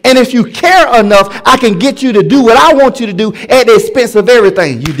 And if you care enough, I can get you to do what I want you to do at the expense of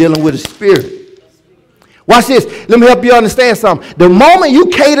everything. You're dealing with a spirit. Watch this. Let me help you understand something. The moment you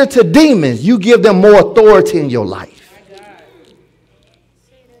cater to demons, you give them more authority in your life.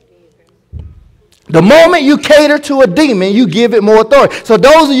 The moment you cater to a demon, you give it more authority. So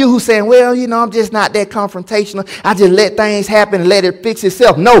those of you who saying, well, you know, I'm just not that confrontational. I just let things happen and let it fix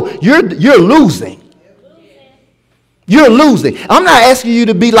itself. No, you're losing. You're losing. I'm not asking you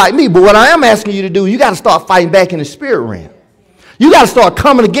to be like me, but what I am asking you to do, you got to start fighting back in the spirit realm. You got to start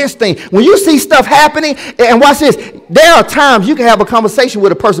coming against things. When you see stuff happening, and watch this, there are times you can have a conversation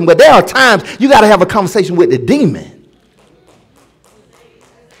with a person, but there are times you got to have a conversation with the demon.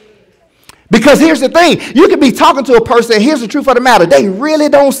 Because here's the thing, you can be talking to a person, and here's the truth of the matter, they really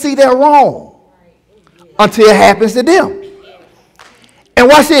don't see they're wrong until it happens to them. And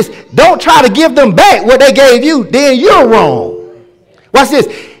watch this. Don't try to give them back what they gave you. Then you're wrong. Watch this.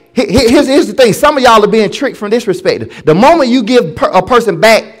 Here's the thing. Some of y'all are being tricked from this perspective. The moment you give a person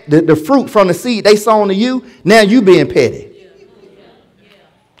back the fruit from the seed they sown to you, now you being petty.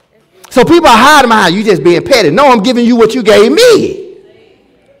 So people are hiding behind you just being petty. No, I'm giving you what you gave me.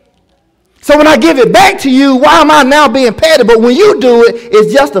 So when I give it back to you, why am I now being petty? But when you do it,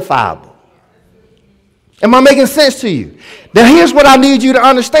 it's justifiable. Am I making sense to you? Now here's what I need you to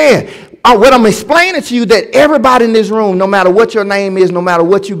understand. What I'm explaining to you, that everybody in this room, no matter what your name is, no matter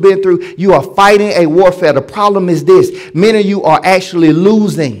what you've been through, you are fighting a warfare. The problem is this. Many of you are actually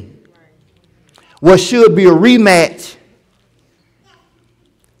losing what should be a rematch.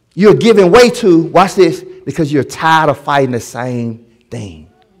 You're giving way to, watch this, because you're tired of fighting the same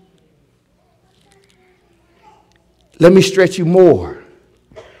thing. Let me stretch you more.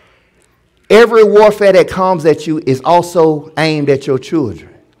 Every warfare that comes at you is also aimed at your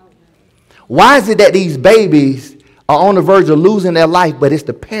children. Why is it that these babies are on the verge of losing their life, but it's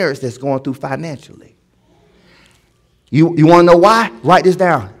the parents that's going through financially? You want to know why? Write this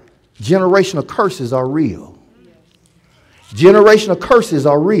down. Generational curses are real. Generational curses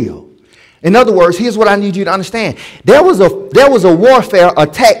are real. In other words, here's what I need you to understand. There was a warfare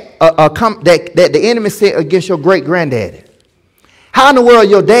attack that the enemy sent against your great-granddaddy. How in the world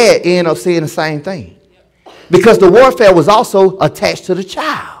your dad ended up seeing the same thing? Because the warfare was also attached to the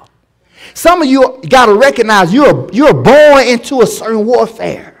child. Some of you got to recognize you're born into a certain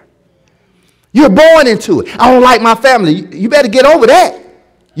warfare. You're born into it. I don't like my family. You better get over that.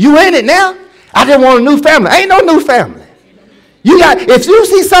 You in it now. I just want a new family. Ain't no new family. If you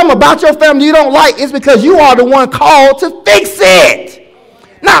see something about your family you don't like, it's because you are the one called to fix it.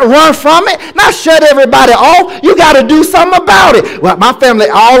 Not run from it, not shut everybody off. You got to do something about it. Well, my family,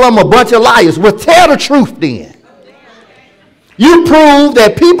 all of them a bunch of liars. Well, tell the truth then. You prove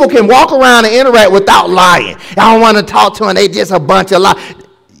that people can walk around and interact without lying. I don't want to talk to them. They just a bunch of liars.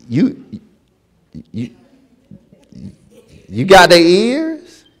 You got their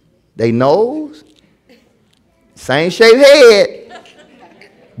ears, their nose, same shaped head,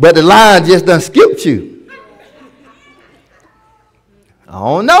 but the line just done skipped you. I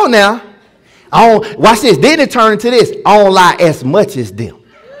don't know now. Watch this. Then it turned into this. I don't lie as much as them.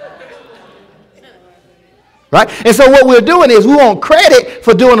 Right? And so what we're doing is we want credit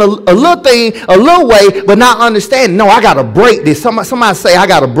for doing a little thing, a little way, but not understanding. No, I got to break this. Somebody say, I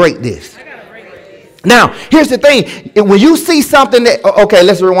got to break this. Now, here's the thing. When you see something that, okay,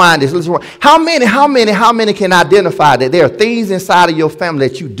 let's rewind this. How many can identify that there are things inside of your family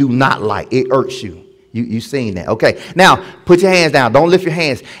that you do not like? It irks you. You've seen that. Okay. Now, put your hands down. Don't lift your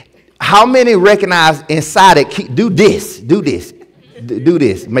hands. How many recognize inside it, do this.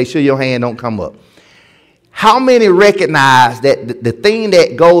 Make sure your hand don't come up. how many recognize that the thing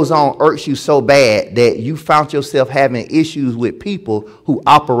that goes on irks you so bad that you found yourself having issues with people who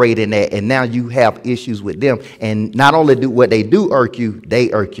operate in that, and now you have issues with them, and not only do what they do irk you,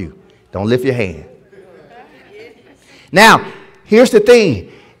 they irk you? Don't lift your hand. Now, here's the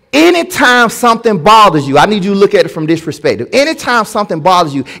thing. Anytime something bothers you, I need you to look at it from this perspective. Anytime something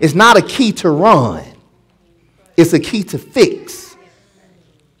bothers you, it's not a key to run. It's a key to fix.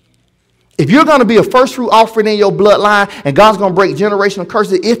 If you're going to be a first fruit offering in your bloodline and God's going to break generational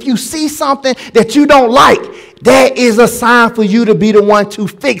curses, if you see something that you don't like, that is a sign for you to be the one to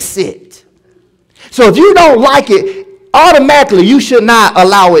fix it. So if you don't like it, automatically you should not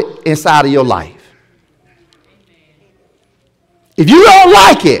allow it inside of your life. If you don't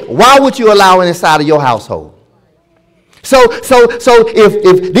like it, why would you allow it inside of your household? So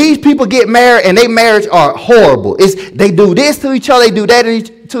if these people get married and their marriage are horrible, they do this to each other, they do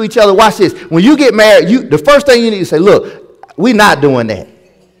that to each other. Watch this. When you get married, the first thing you need to say, look, we're not doing that.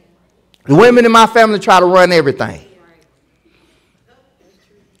 The women in my family try to run everything.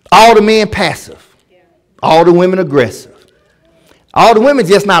 All the men passive. All the women aggressive. All the women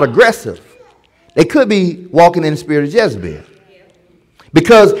just not aggressive. They could be walking in the spirit of Jezebel.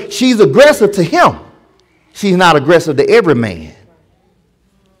 Because she's aggressive to him. She's not aggressive to every man.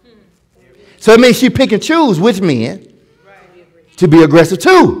 So it means she pick and choose which men to be aggressive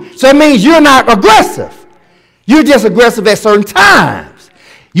to. So it means you're not aggressive. You're just aggressive at certain times.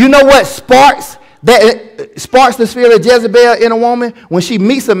 You know what sparks the spirit of Jezebel in a woman? When she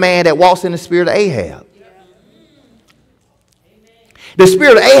meets a man that walks in the spirit of Ahab. The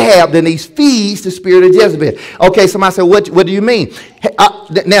spirit of Ahab then feeds the spirit of Jezebel. Okay, somebody said, what do you mean?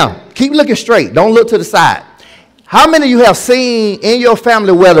 Now, keep looking straight. Don't look to the side. How many of you have seen in your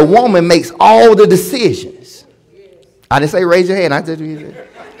family where the woman makes all the decisions? I didn't say raise your hand. I said,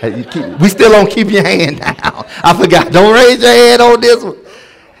 we still don't keep your hand down. I forgot. Don't raise your hand on this one.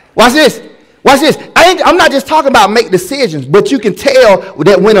 Watch this. Watch this. I'm not just talking about make decisions, but you can tell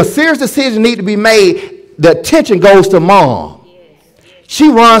that when a serious decision needs to be made, the attention goes to mom. She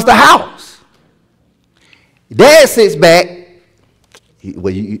runs the house. Dad sits back.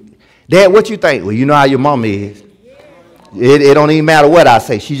 Dad, what you think? Well, you know how your mom is. It don't even matter what I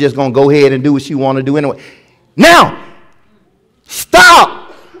say. She's just going to go ahead and do what she want to do anyway. Now,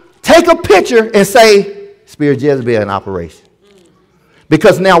 stop. Take a picture and say, Spirit of Jezebel in operation.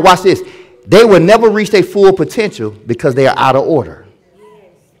 Because now, watch this. They will never reach their full potential because they are out of order.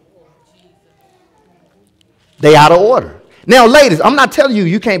 They out of order. Now, ladies, I'm not telling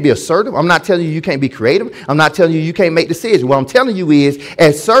you can't be assertive. I'm not telling you can't be creative. I'm not telling you can't make decisions. What I'm telling you is,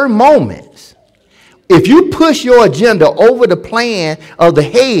 at certain moments, if you push your agenda over the plan of the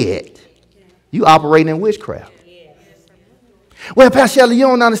head, you operate in witchcraft. Well, Pastor Shelley, you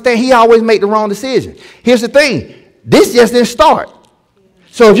don't understand. He always make the wrong decision. Here's the thing. This just didn't start.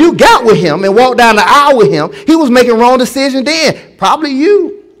 So if you got with him and walked down the aisle with him, he was making wrong decisions then. Probably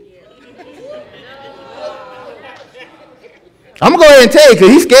you. I'm going to go ahead and tell you because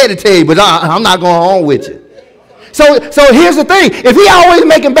he's scared to tell you, but I'm not going on with you. So here's the thing. If he always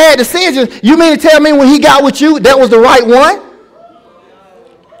making bad decisions, you mean to tell me when he got with you, that was the right one?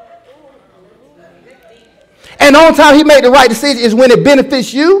 And the only time he made the right decision is when it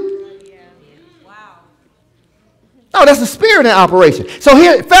benefits you? No, that's the spirit in operation. So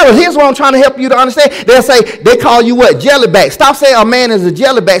here, fellas, here's what I'm trying to help you to understand. They'll say, they call you what? Jellyback. Stop saying a man is a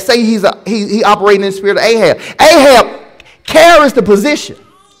jellyback. Say he operating in the spirit of Ahab. Ahab carries the position,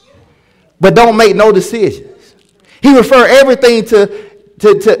 but don't make no decisions. He refer everything to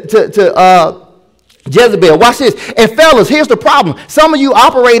Jezebel. Watch this. And fellas, here's the problem. Some of you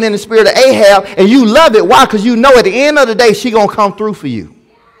operate in the spirit of Ahab, and you love it. Why? Because you know at the end of the day, she going to come through for you.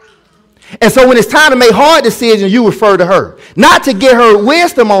 And so when it's time to make hard decisions, you refer to her. Not to get her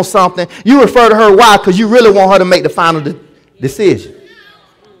wisdom on something. You refer to her. Why? Because you really want her to make the final decision.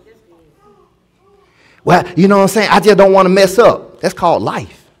 Well, you know what I'm saying? I just don't want to mess up. That's called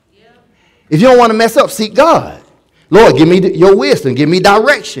life. If you don't want to mess up, seek God. Lord, give me your wisdom. Give me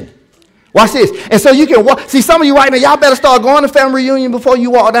direction. Watch this. And so you can walk. See, some of you right now, y'all better start going to family reunion before you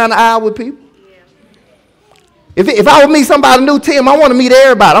walk down the aisle with people. If I would meet somebody new, Tim, I want to meet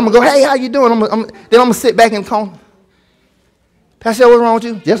everybody. I'm going to go, hey, how you doing? Then I'm going to sit back in the corner. Pastor, what's wrong with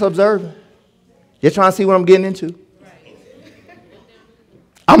you? Just observing. Just trying to see what I'm getting into.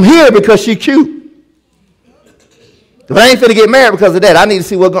 I'm here because she's cute. If I ain't finna get married because of that, I need to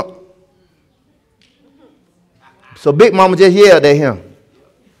see what's going on. So Big Mama just yelled at him.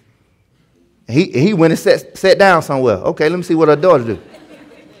 He went and sat down somewhere. Okay, let me see what her daughter do.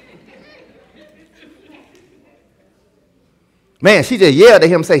 Man, she just yelled at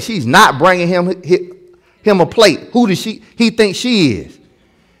him and said she's not bringing him him a plate. Who does he think she is?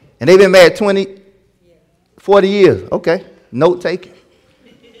 And they've been married 20, 40 years. Okay, note taken.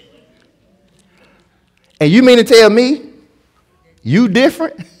 And you mean to tell me you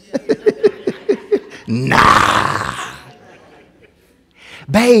different? Nah.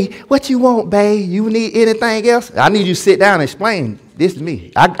 Babe, what you want, babe? You need anything else? I need you to sit down and explain. This is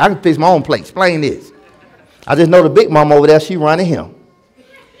me. I can fix my own plate. Explain this. I just know the big mama over there, she running him.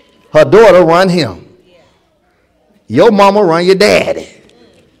 Her daughter run him. Your mama run your daddy.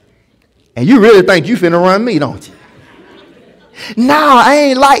 And you really think you finna run me, don't you? No, I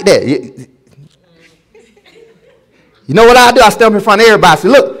ain't like that. You know what I do? I stand up in front of everybody and say,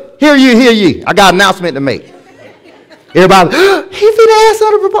 look, hear ye. I got an announcement to make. Everybody, he finna ask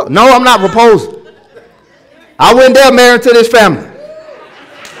her to propose. No, I'm not proposing. I wouldn't dare marry into this family.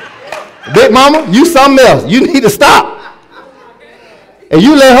 Big mama, you something else. You need to stop. And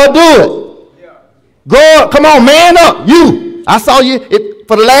you let her do it. Grow up. Come on, man up. You. I saw you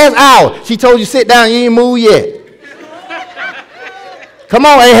for the last hour. She told you sit down. You ain't moved yet. Come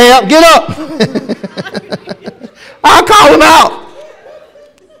on, Ahab. Get up. I'll call him out.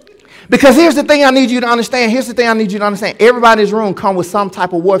 Because here's the thing I need you to understand. Everybody in this room come with some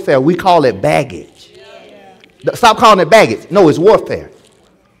type of warfare. We call it baggage. Stop calling it baggage. No, it's warfare.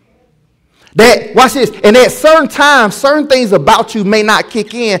 Watch this. And at certain times, certain things about you may not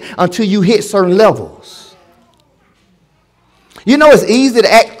kick in until you hit certain levels. You know it's easy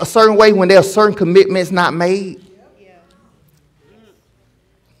to act a certain way when there are certain commitments not made.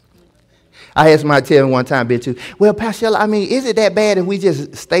 I had somebody tell me one time, well, Pastor Shelley, I mean, is it that bad if we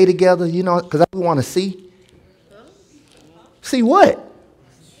just stay together, you know, because we want to see? See what?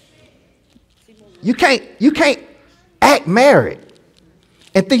 You can't act married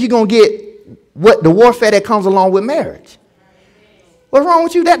and think you're going to get what the warfare that comes along with marriage. What's wrong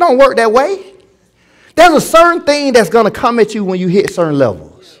with you? That don't work that way. There's a certain thing that's going to come at you when you hit certain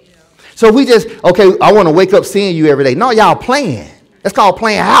levels. So we just, okay, I want to wake up seeing you every day. No, y'all playing. That's called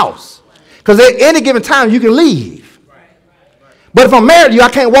playing house. Because at any given time, you can leave. But if I'm married to you, I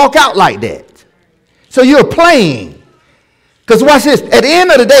can't walk out like that. So you're playing. Because watch this. At the end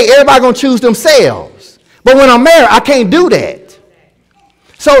of the day, everybody going to choose themselves. But when I'm married, I can't do that.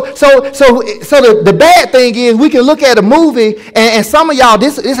 So the bad thing is we can look at a movie, and some of y'all,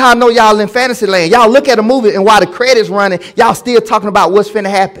 this is how I know y'all in fantasy land. Y'all look at a movie, and while the credits running, y'all still talking about what's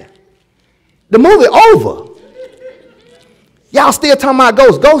finna happen. The movie over. Y'all still talking about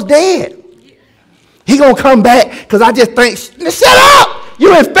Ghost. Ghost dead. He gonna come back because I just think, shut up!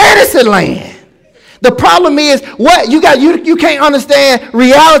 You're in fantasy land. The problem is what you can't understand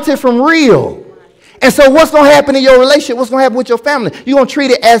reality from real. And so what's gonna happen in your relationship? What's gonna happen with your family? You're gonna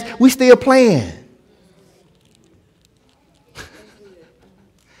treat it as we still playing.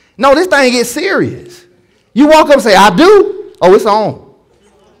 No, this thing gets serious. You walk up and say, I do. Oh, it's on.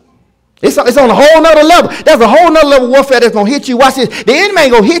 It's on a whole nother level. There's a whole nother level of warfare that's going to hit you. Watch this. The enemy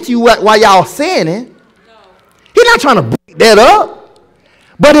ain't going to hit you while y'all sinning. He's not trying to break that up.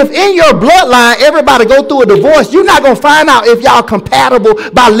 But if in your bloodline, everybody go through a divorce, you're not going to find out if y'all compatible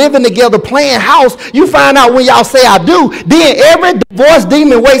by living together, playing house. You find out when y'all say I do. Then every divorce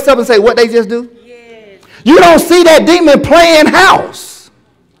demon wakes up and say, what they just do? Yes. You don't see that demon playing house.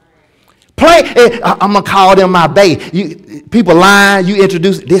 I'm going to call them my babe. People lying. You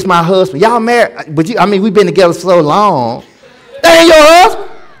introduce, this my husband. Y'all married. But we've been together so long. That ain't your husband.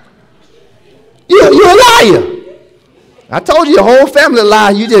 You're a liar. I told you your whole family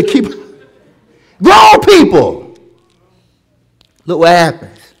lie. You just keep. Grown people. Look what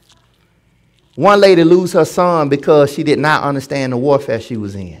happens. One lady lose her son because she did not understand the warfare she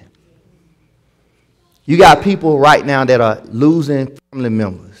was in. You got people right now that are losing family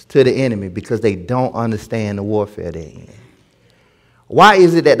members to the enemy because they don't understand the warfare they're in. Why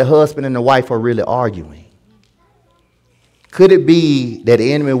is it that the husband and the wife are really arguing? Could it be that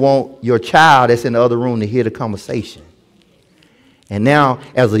the enemy wants your child that's in the other room to hear the conversation? And now,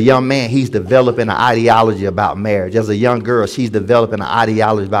 as a young man, he's developing an ideology about marriage. As a young girl, she's developing an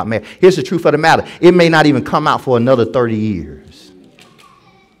ideology about marriage. Here's the truth of the matter. It may not even come out for another 30 years.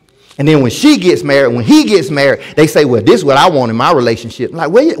 And then when she gets married, when he gets married, they say, well, this is what I want in my relationship. I'm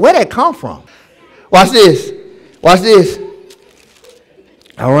like, where that come from? Watch this. Watch this.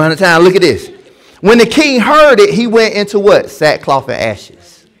 I run out of time. Look at this. When the king heard it, he went into what? Sackcloth and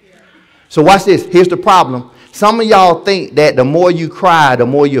ashes. So watch this. Here's the problem. Some of y'all think that the more you cry, the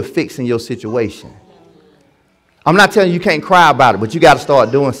more you're fixing your situation. I'm not telling you you can't cry about it, but you got to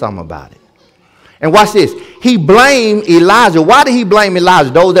start doing something about it. And watch this. He blamed Elijah. Why did he blame Elijah?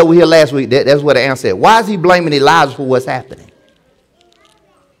 Those that were here last week, that's what the answer said. Why is he blaming Elijah for what's happening?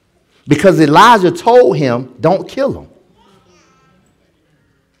 because Elijah told him, don't kill him.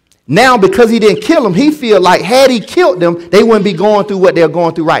 Now, because he didn't kill them, he feel like had he killed them, they wouldn't be going through what they're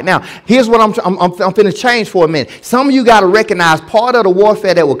going through right now. Here's what I'm finna change for a minute. Some of you got to recognize part of the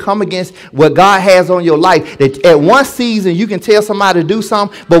warfare that will come against what God has on your life. That at one season, you can tell somebody to do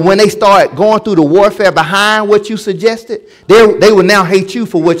something, but when they start going through the warfare behind what you suggested, they will now hate you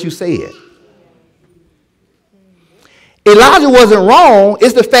for what you said. Elijah wasn't wrong.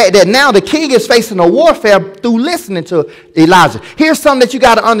 It's the fact that now the king is facing a warfare through listening to Elijah. Here's something that you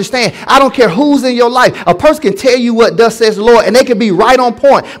got to understand. I don't care who's in your life. A person can tell you what thus says the Lord, and they can be right on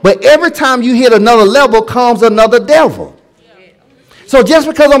point. But every time you hit another level comes another devil. So just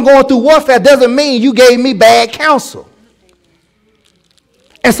because I'm going through warfare doesn't mean you gave me bad counsel.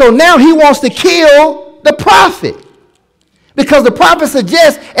 And so now he wants to kill the prophet. Because the prophet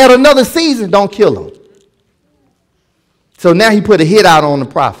suggests at another season, don't kill him. So now he put a hit out on the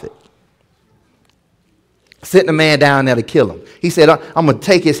prophet. Sent the man down there to kill him. He said, I'm going to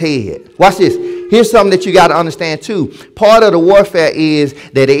take his head. Watch this. Here's something that you got to understand too. Part of the warfare is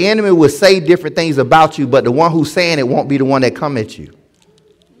that the enemy will say different things about you, but the one who's saying it won't be the one that come at you.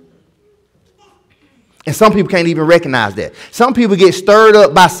 And some people can't even recognize that. Some people get stirred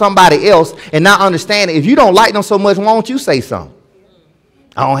up by somebody else and not understand it. If you don't like them so much, why don't you say something?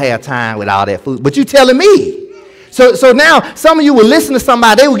 I don't have time with all that food. But you telling me. So now some of you will listen to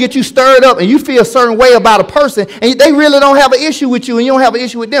somebody, they will get you stirred up and you feel a certain way about a person and they really don't have an issue with you and you don't have an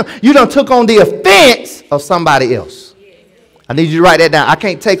issue with them. You done took on the offense of somebody else. I need you to write that down. I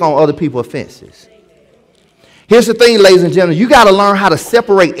can't take on other people's offenses. Here's the thing, ladies and gentlemen. You got to learn how to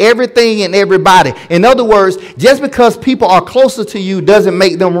separate everything and everybody. In other words, just because people are closer to you doesn't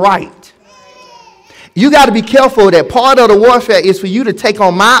make them right. You got to be careful that part of the warfare is for you to take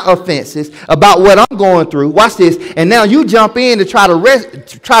on my offenses about what I'm going through. Watch this. And now you jump in to try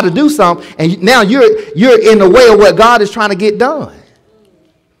to do something. And now you're in the way of what God is trying to get done.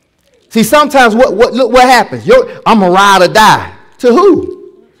 See, sometimes look what happens. I'm going to ride or die. To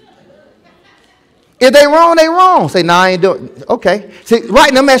who? If they wrong, they wrong. Say, nah, I ain't doing it. Okay. See,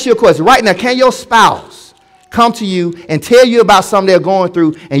 right now, let me ask you a question. Right now, can your spouse come to you and tell you about something they're going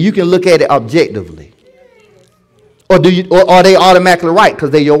through and you can look at it objectively? Or are they automatically right because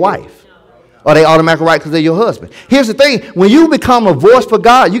they're your wife? Or are they automatically right because they're your husband? Here's the thing. When you become a voice for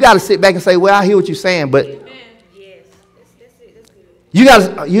God, you got to sit back and say, well, I hear what you're saying, but you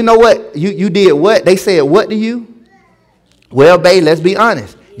got to, you know what? You did what? They said what to you? Well, babe, let's be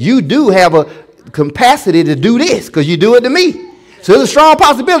honest. You do have a capacity to do this because you do it to me. So there's a strong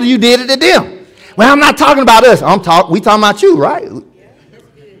possibility you did it to them. Well, I'm not talking about us. We talking about you, right?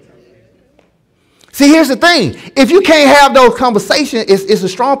 See, here's the thing. If you can't have those conversations, it's a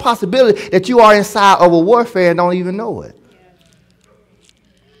strong possibility that you are inside of a warfare and don't even know it.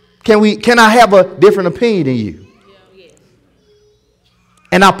 Can I have a different opinion than you?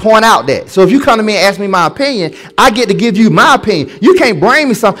 And I point out that. So if you come to me and ask me my opinion, I get to give you my opinion. You can't bring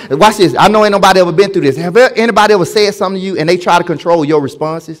me something. Watch this. I know ain't nobody ever been through this. Have anybody ever said something to you and they try to control your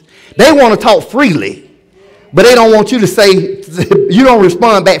responses? They want to talk freely. But they don't want you to say, you don't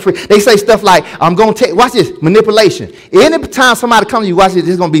respond back. They say stuff like, I'm going to take, watch this, manipulation. Any time somebody comes to you, watch this,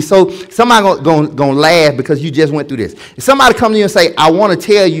 it's going to be somebody going to laugh because you just went through this. If somebody comes to you and say, I want to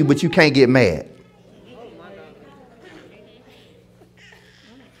tell you, but you can't get mad.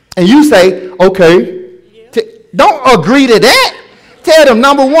 And you say, okay, don't agree to that. Tell them,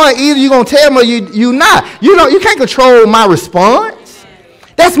 number one, either you're going to tell them or you not. You can't control my response.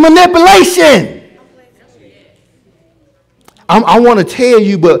 That's manipulation. I want to tell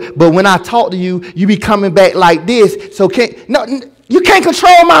you, but when I talk to you, you be coming back like this. So you can't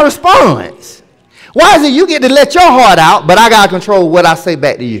control my response. Why is it you get to let your heart out, but I got to control what I say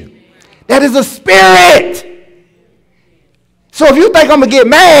back to you? That is a spirit. So if you think I'm going to get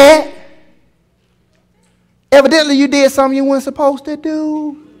mad, evidently you did something you weren't supposed to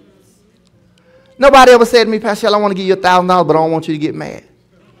do. Nobody ever said to me, Pastor Shelley, I want to give you $1,000, but I don't want you to get mad.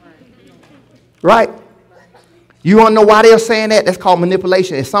 Right? You want to know why they're saying that? That's called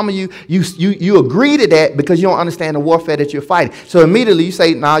manipulation. And some of you agree to that because you don't understand the warfare that you're fighting. So immediately you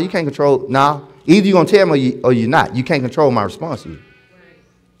say, nah, you can't control. Nah, either you're going to tell me or you're not. You can't control my response to you.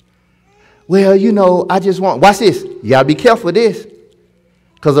 Well, I just want, watch this. You got to be careful with this.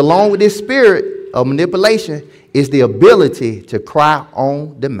 Because along with this spirit of manipulation is the ability to cry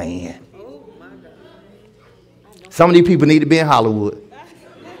on demand. Some of these people need to be in Hollywood.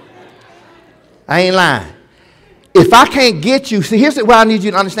 I ain't lying. if I can't get you, see, here's what I need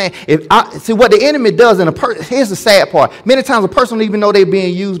you to understand. See what the enemy does, here's the sad part. Many times a person don't even know they're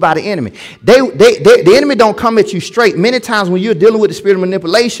being used by the enemy. The enemy don't come at you straight. Many times when you're dealing with the spirit of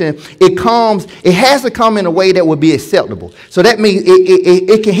manipulation, it has to come in a way that would be acceptable. So that means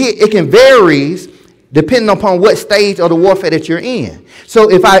it can varies depending upon what stage of the warfare that you're in. So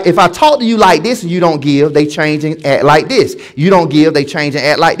if I talk to you like this and you don't give, they change and act like this. You don't give, they change and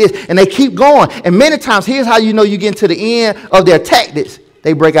act like this. And they keep going. And many times, here's how you know you get to the end of their tactics.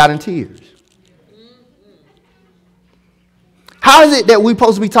 They break out in tears. How is it that we're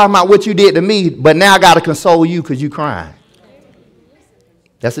supposed to be talking about what you did to me, but now I got to console you because you crying?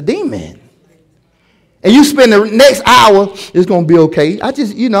 That's a demon. And you spend the next hour, it's going to be okay. I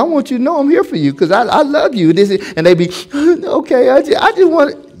want you to know I'm here for you because I love you. And they be, okay, I just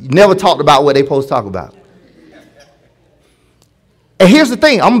want to. Never talked about what they supposed to talk about. And here's the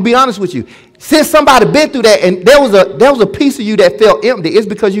thing. I'm going to be honest with you. Since somebody been through that and there was a piece of you that felt empty, it's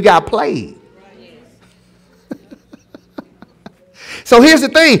because you got played. So here's the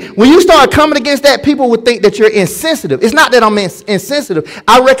thing. When you start coming against that, people would think that you're insensitive. It's not that I'm insensitive.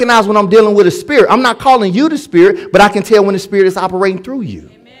 I recognize when I'm dealing with a spirit. I'm not calling you the spirit, but I can tell when the spirit is operating through you.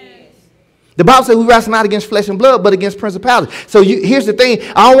 Amen. The Bible says we wrestle not against flesh and blood, but against principalities. So here's the thing.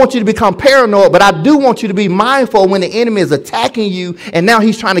 I don't want you to become paranoid, but I do want you to be mindful when the enemy is attacking you, and now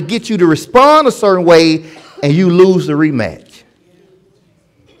he's trying to get you to respond a certain way, and you lose the rematch.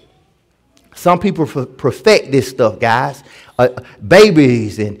 Some people perfect this stuff, guys.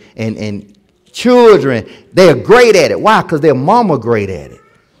 Babies and children, they're great at it. Why? Because their mama great at it.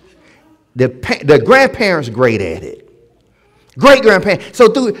 Their grandparents great at it. Great-grandparents. So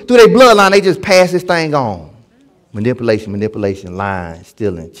through their bloodline, they just pass this thing on. Manipulation, lying,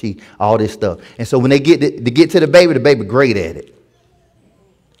 stealing, cheat, all this stuff. And so when they get to the baby great at it.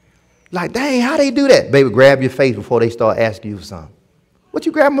 Like, dang, how they do that? Baby, grab your face before they start asking you for something. What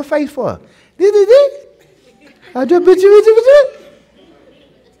you grabbing my face for?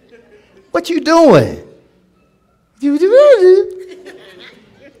 What you doing?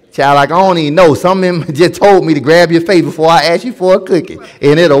 Child, like, I don't even know. Some of them just told me to grab your face before I ask you for a cookie,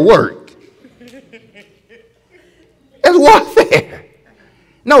 and it'll work. That's warfare.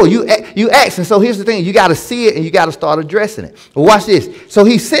 No, you ask. And so here's the thing. You got to see it, and you got to start addressing it. But watch this. So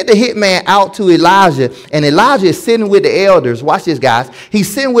he sent the hitman out to Elijah, and Elijah is sitting with the elders. Watch this, guys.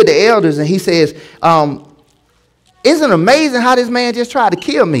 He's sitting with the elders, and he says, isn't it amazing how this man just tried to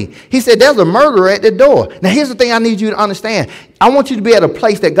kill me? He said, there's a murderer at the door. Now, here's the thing I need you to understand. I want you to be at a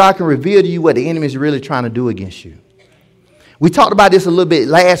place that God can reveal to you what the enemy is really trying to do against you. We talked about this a little bit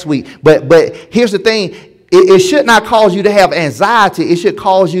last week, but here's the thing. It should not cause you to have anxiety. It should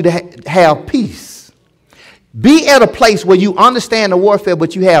cause you to have peace. Be at a place where you understand the warfare,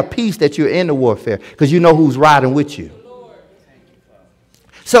 but you have peace that you're in the warfare because you know who's riding with you.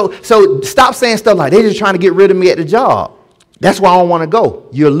 So stop saying stuff like, they're just trying to get rid of me at the job. That's why I don't want to go.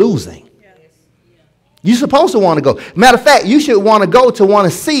 You're losing. You're supposed to want to go. Matter of fact, you should want to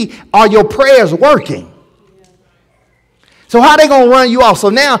see, are your prayers working? So how they going to run you off? So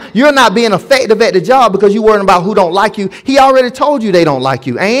now you're not being effective at the job because you're worrying about who don't like you. He already told you they don't like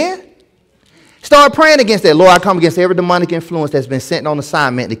you. And start praying against that. Lord, I come against every demonic influence that's been sent on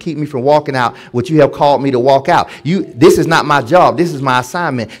assignment to keep me from walking out what you have called me to walk out. This is not my job. This is my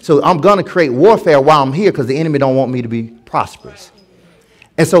assignment. So I'm going to create warfare while I'm here because the enemy don't want me to be prosperous.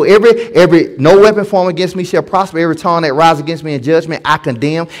 And so every no weapon formed against me shall prosper. Every tongue that rises against me in judgment, I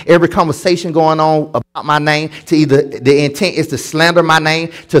condemn. Every conversation going on about my name, to either the intent is to slander my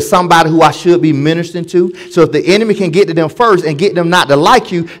name to somebody who I should be ministering to. So if the enemy can get to them first and get them not to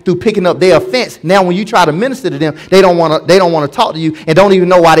like you through picking up their offense, now when you try to minister to them, they don't want to talk to you and don't even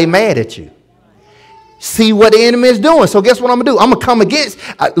know why they're mad at you. See what the enemy is doing. So guess what I'm going to do? I'm going to come against.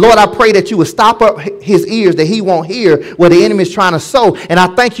 Lord, I pray that you would stop up his ears, that he won't hear what the enemy is trying to sow. And I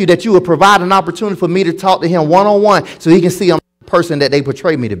thank you that you would provide an opportunity for me to talk to him one-on-one so he can see I'm the person that they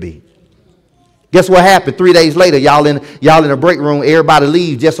portray me to be. Guess what happened? 3 days later, y'all in the break room, everybody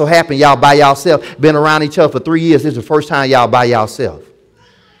leaves. Just so happened y'all by yourself. Been around each other for 3 years. This is the first time y'all by yourself.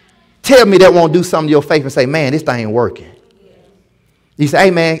 Tell me that won't do something to your faith and say, man, this thing ain't working. You say,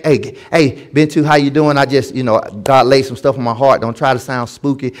 hey, man, hey, Bentu, how you doing? I just, God laid some stuff on my heart. Don't try to sound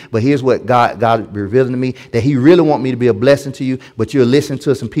spooky, but here's what God revealing to me, that he really want me to be a blessing to you, but you're listening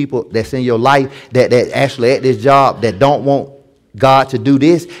to some people that's in your life that actually at this job that don't want God to do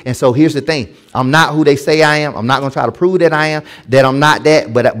this. And so here's the thing. I'm not who they say I am. I'm not going to try to prove that I am, that I'm not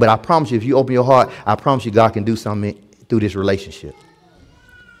that, but I promise you, if you open your heart, I promise you God can do something through this relationship.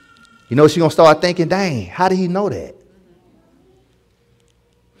 You know, she's going to start thinking, dang, how did he know that?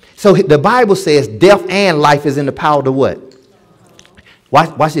 So the Bible says death and life is in the power of the what?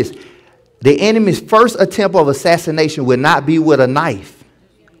 Watch this. The enemy's first attempt of assassination would not be with a knife.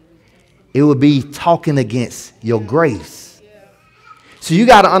 It would be talking against your grace. So you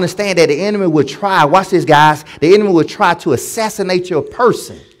got to understand that the enemy would try, watch this guys, the enemy would try to assassinate your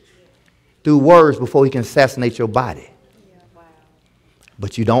person through words before he can assassinate your body.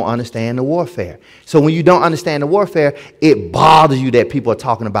 But you don't understand the warfare. So when you don't understand the warfare, it bothers you that people are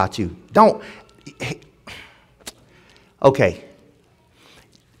talking about you. Okay.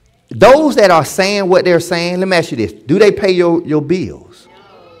 Those that are saying what they're saying, let me ask you this. Do they pay your bills?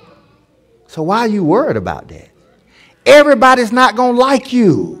 So why are you worried about that? Everybody's not going to like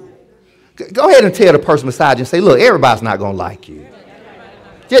you. Go ahead and tell the person beside you and say, look, everybody's not going to like you.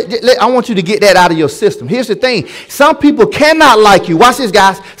 I want you to get that out of your system. Here's the thing. Some people cannot like you. Watch this,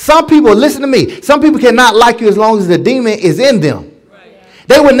 guys. Some people, listen to me. Some people cannot like you as long as the demon is in them.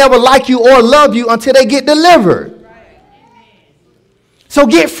 They will never like you or love you until they get delivered. So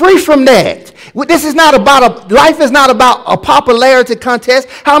get free from that. This is not about life is not about a popularity contest.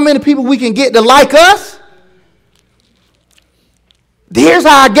 How many people we can get to like us? Here's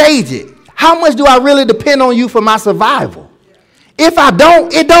how I gauge it. How much do I really depend on you for my survival? If I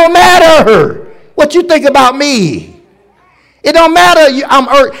don't, it don't matter what you think about me. It don't matter.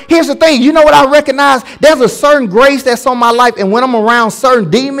 Here's the thing. You know what I recognize? There's a certain grace that's on my life, and when I'm around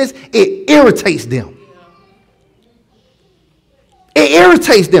certain demons, it irritates them. It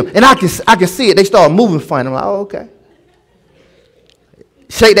irritates them, and I can see it. They start moving funny. I'm like, oh, okay.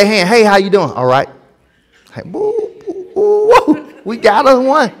 Shake their hand. Hey, how you doing? All right. Hey, woo, woo, woo. We got us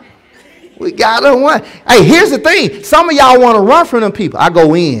one. We got us one. Hey, here's the thing. Some of y'all want to run from them people. I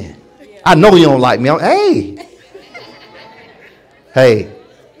go in. I know you don't like me. Hey,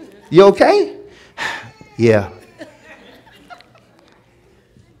 you okay? Yeah.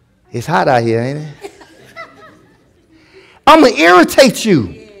 It's hot out here, ain't it? I'm going to irritate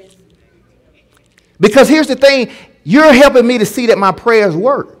you. Because here's the thing. You're helping me to see that my prayers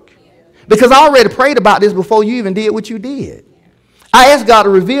work. Because I already prayed about this before you even did what you did. I asked God to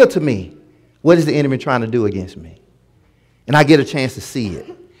reveal to me, what is the enemy trying to do against me? And I get a chance to see it.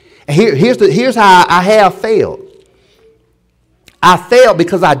 And here's how I have failed. I failed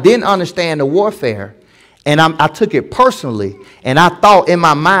because I didn't understand the warfare. And I took it personally. And I thought in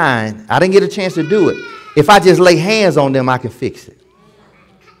my mind, I didn't get a chance to do it. If I just lay hands on them, I can fix it.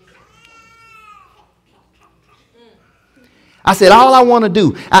 I said, all I want to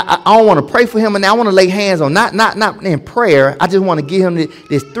do, I don't want to pray for him, and I want to lay hands on, not in prayer. I just want to give him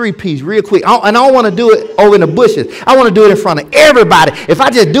this 3-piece real quick. And I don't want to do it over in the bushes. I want to do it in front of everybody. If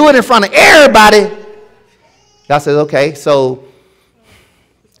I just do it in front of everybody, God says, okay, so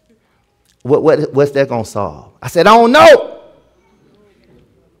what's that going to solve? I said, I don't know.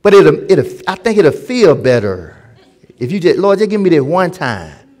 But I think it'll feel better if you just, Lord, just give me this one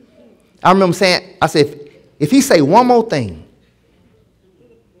time. I remember saying, I said, if he say one more thing,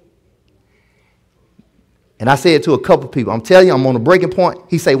 and I said it to a couple people, I'm telling you, I'm on a breaking point.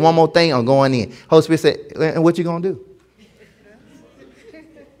 He say one more thing, I'm going in. Holy Spirit said, and what you going to do?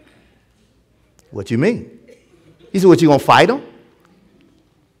 What you mean? He said, what, you going to fight him?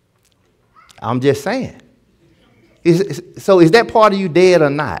 I'm just saying. So is that part of you dead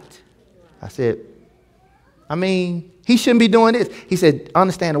or not? I said, I mean, he shouldn't be doing this. He said,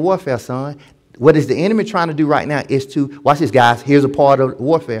 understand the warfare, son. What is the enemy trying to do right now is to, watch this, guys. Here's a part of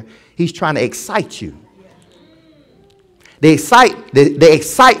warfare. He's trying to excite you. The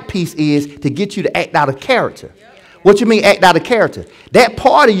excite piece is to get you to act out of character. What you mean act out of character? That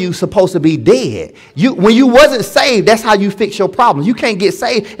part of you is supposed to be dead. When you wasn't saved, that's how you fix your problems. You can't get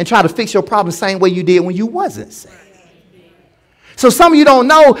saved and try to fix your problem the same way you did when you wasn't saved. So some of you don't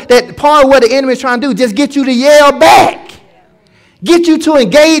know that part of what the enemy is trying to do, just get you to yell back. Get you to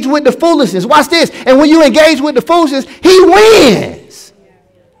engage with the foolishness. Watch this. And when you engage with the foolishness, he wins.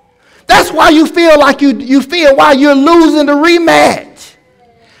 That's why you feel like you feel why you're losing the rematch.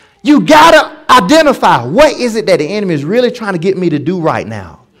 You got to identify what is it that the enemy is really trying to get me to do right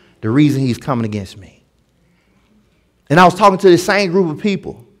now. The reason he's coming against me. And I was talking to the same group of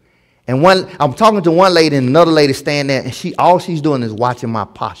people. And I'm talking to one lady and another lady standing there, and all she's doing is watching my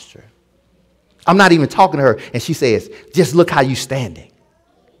posture. I'm not even talking to her, and she says, just look how you standing.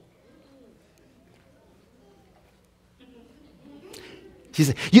 She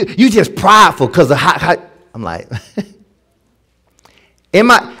said, you just prideful because of how. I'm like,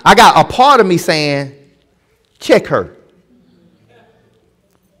 I got a part of me saying, check her.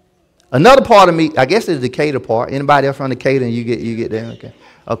 Another part of me, I guess it's the Decatur part. Anybody else from Decatur and you get there?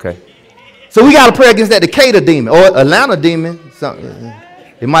 Okay. So we got to pray against that Decatur demon or Atlanta demon. Something.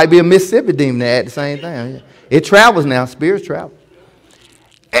 It might be a Mississippi demon that at the same time. It travels now. Spirits travel.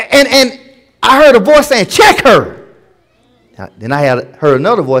 And I heard a voice saying, check her. Then I heard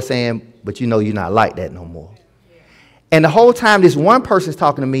another voice saying, but you know you're not like that no more. And the whole time this one person's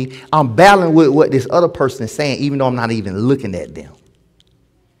talking to me, I'm battling with what this other person is saying, even though I'm not even looking at them.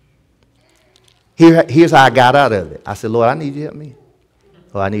 Here's how I got out of it. I said, Lord, I need you to help me.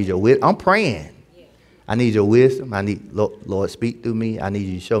 Lord, I need your wisdom. I'm praying. I need your wisdom. I need, Lord, speak through me. I need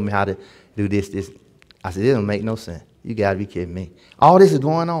you to show me how to do this. I said, this don't make no sense. You got to be kidding me. All this is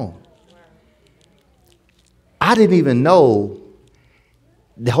going on. I didn't even know.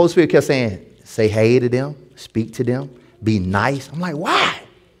 The Holy Spirit kept saying, say hey to them, speak to them, be nice. I'm like, why?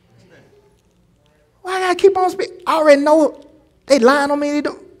 Why I got to keep on speaking? I already know they lying on me. They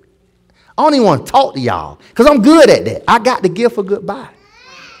don't. I don't even want to talk to y'all because I'm good at that. I got the gift for goodbye.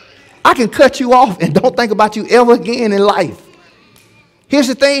 I can cut you off and don't think about you ever again in life. Here's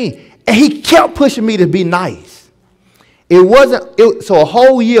the thing. And he kept pushing me to be nice. So a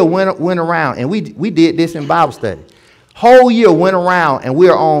whole year went around, and we did this in Bible study. Whole year went around, and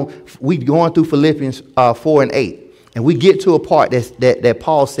we going through Philippians 4 and 8. And we get to a part that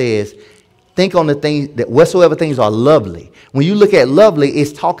Paul says, think on the things that whatsoever things are lovely. When you look at lovely,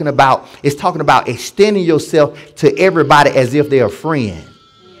 it's talking about extending yourself to everybody as if they're a friend.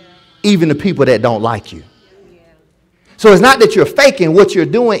 Even the people that don't like you. So it's not that you're faking. What you're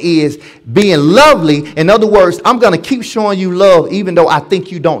doing is being lovely. In other words, I'm going to keep showing you love even though I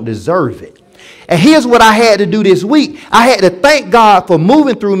think you don't deserve it. And here's what I had to do this week. I had to thank God for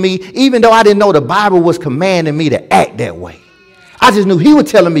moving through me even though I didn't know the Bible was commanding me to act that way. I just knew he was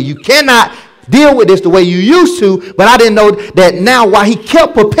telling me you cannot deal with this the way you used to, but I didn't know that now while he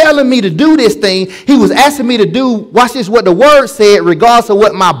kept propelling me to do this thing, he was asking me to do, watch this, what the word said, regardless of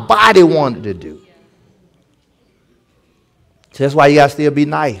what my body wanted to do. So that's why you got to still be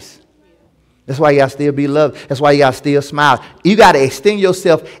nice. That's why you got to still be loved. That's why you got to still smile. You got to extend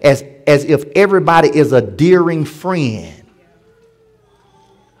yourself as if everybody is a dearing friend.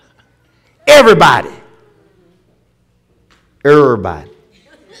 Everybody.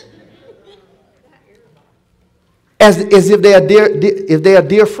 As if they're a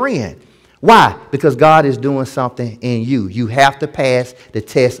dear friend. Why? Because God is doing something in you. You have to pass the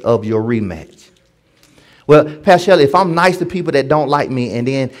test of your rematch. Well, Pastor Shelley, if I'm nice to people that don't like me and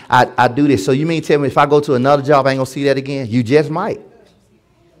then I do this, so you mean tell me if I go to another job, I ain't going to see that again? You just might.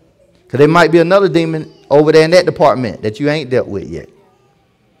 Because there might be another demon over there in that department that you ain't dealt with yet.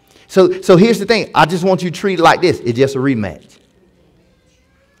 So here's the thing. I just want you to treat it like this. It's just a rematch.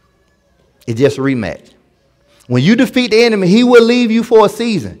 It's just a rematch. When you defeat the enemy, he will leave you for a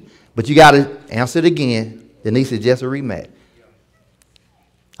season. But you got to answer it again. Denise, it's just a rematch.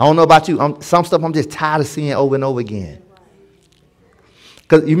 I don't know about you. Some stuff I'm just tired of seeing over and over again.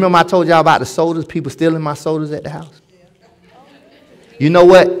 Because you remember I told y'all about the sodas, people stealing my sodas at the house? You know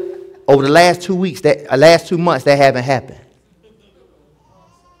what? Over the last 2 weeks, last 2 months, that haven't happened.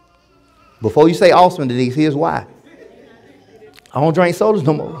 Before you say awesome, Denise, here's why. I don't drink sodas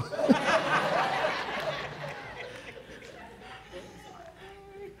no more.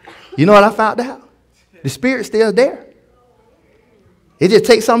 You know what I found out? The spirit's still there. It just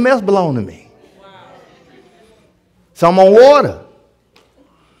takes something else belong to me. So I'm on water.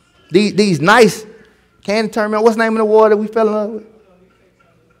 These nice candy tournament. What's the name of the water we fell in love with?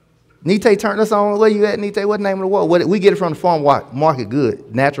 Nite turned us on. Where you at, Nite? What's the name of the water? We get it from the farm market.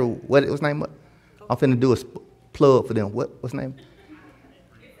 Good. Natural. What's the name of it? I'm finna do a plug for them. What's the name?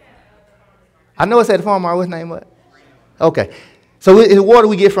 I know it's at the farm market. What's the name of it? Okay. So it's water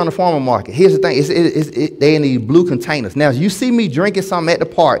we get from the farmer market. Here's the thing. They're in these blue containers. Now, you see me drinking something at the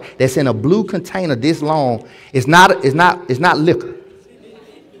park that's in a blue container this long, it's not liquor.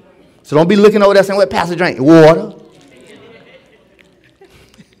 So don't be looking over there saying, what Pastor drink? Water.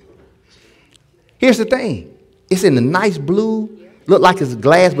 Here's the thing. It's in the nice blue. Look like it's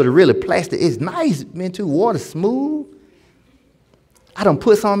glass, but it's really plastic. It's nice, man, too. Water smooth. I done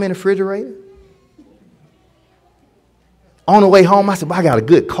put some in the refrigerator. On the way home, I said, well, I got a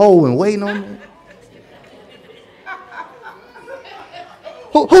good cold and waiting on me.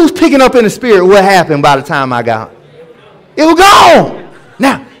 Who's picking up in the spirit what happened by the time I got? It was gone.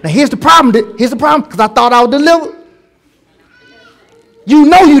 Now here's the problem. Here's the problem, because I thought I was delivered. You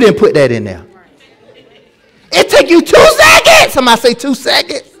know you didn't put that in there. It took you 2 seconds. Somebody say 2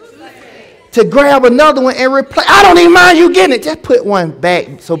 seconds. To grab another one and replace. I don't even mind you getting it. Just put one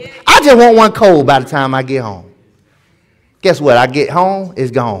back. So I just want one cold by the time I get home. Guess what? I get home, it's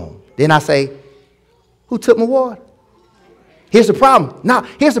gone. Then I say, who took my water? Here's the problem.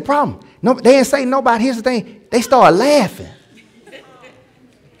 Here's the problem. No, they didn't say nobody. Here's the thing. They started laughing.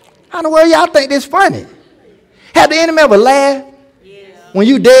 How in the world y'all think this funny? Have the enemy ever laughed when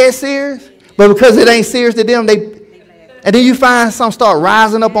you dead serious? But because it ain't serious to them, and then you find something start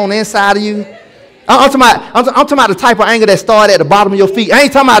rising up on the inside of you. I'm talking about the type of anger that started at the bottom of your feet. I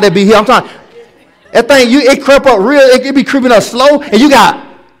ain't talking about that be here. I'm talking that thing, it creep up real, it be creeping up slow, and you got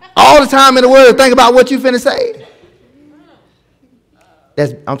all the time in the world to think about what you finna say.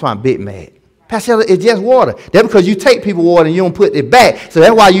 I'm talking big mad. Pastor Shelley, it's just water. That's because you take people water and you don't put it back. So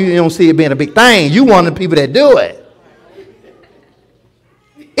that's why you don't see it being a big thing. You one of the people that do it.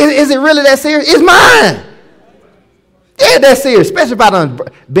 Is it really that serious? It's mine. Yeah, that's serious. Especially if I done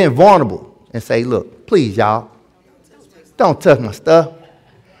been vulnerable and say, look, please, y'all, don't touch my stuff.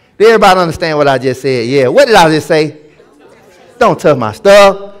 Did everybody understand what I just said? Yeah. What did I just say? Don't touch my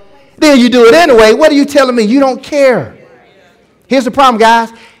stuff. Then you do it anyway. What are you telling me? You don't care. Here's the problem,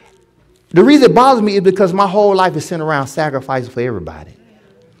 guys. The reason it bothers me is because my whole life is centered around sacrifices for everybody.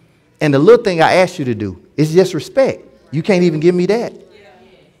 And the little thing I asked you to do is just respect. You can't even give me that.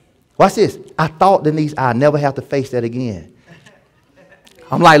 Watch this. I thought, Denise, I'd never have to face that again.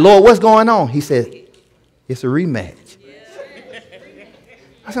 I'm like, Lord, what's going on? He said, it's a rematch.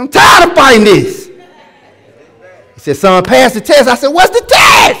 I said, I'm tired of fighting this. He said, son, pass the test. I said, what's the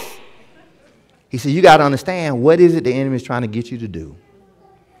test? He said, you got to understand, what is it the enemy is trying to get you to do?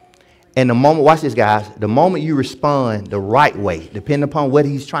 And the moment, watch this, guys, the moment you respond the right way, depending upon what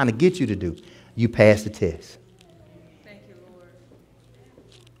he's trying to get you to do, you pass the test. Thank you, Lord.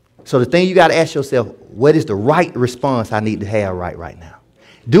 So the thing you got to ask yourself, what is the right response I need to have right now?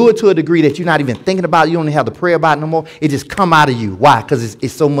 Do it to a degree that you're not even thinking about it. You don't even have to pray about it no more. It just come out of you. Why? Because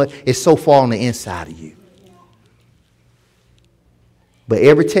it's so far on the inside of you. But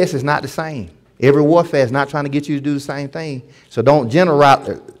every test is not the same. Every warfare is not trying to get you to do the same thing. So don't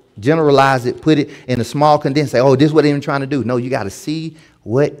generalize it, put it in a small condensed, say, oh, this is what they're even trying to do. No, you got to see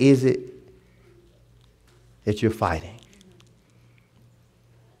what is it that you're fighting.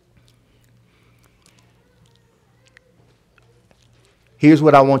 Here's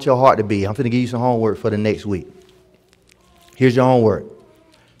what I want your heart to be. I'm going to give you some homework for the next week. Here's your homework.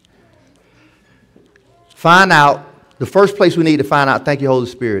 Find out, the first place we need to find out, thank you, Holy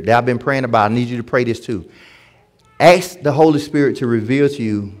Spirit, that I've been praying about. I need you to pray this too. Ask the Holy Spirit to reveal to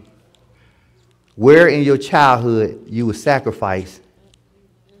you where in your childhood you were sacrificed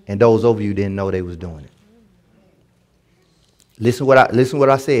and those over you didn't know they was doing it. Listen what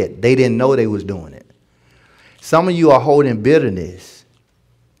I said. They didn't know they was doing it. Some of you are holding bitterness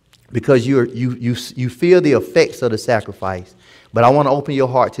because you feel the effects of the sacrifice. But I want to open your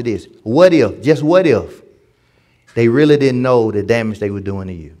heart to this. What if, just what if, they really didn't know the damage they were doing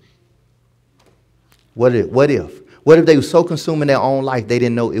to you? What if? What if they were so consumed in their own life they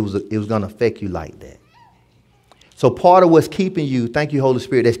didn't know it was going to affect you like that? So part of what's keeping you, thank you, Holy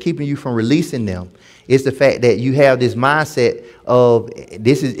Spirit, that's keeping you from releasing them is the fact that you have this mindset of it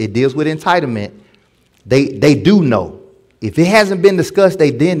deals with entitlement. They do know. If it hasn't been discussed,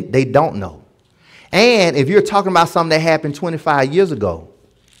 they don't know. And if you're talking about something that happened 25 years ago,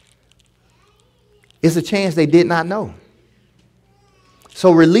 it's a chance they did not know.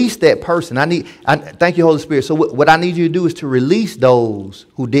 So release that person. Thank you, Holy Spirit. So what I need you to do is to release those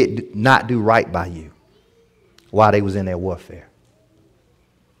who did not do right by you while they was in their warfare.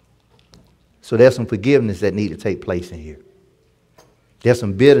 So there's some forgiveness that need to take place in here. There's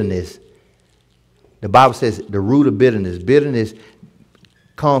some bitterness. The Bible says the root of bitterness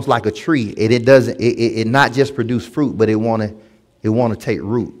comes like a tree. And it not just produce fruit, but it want to take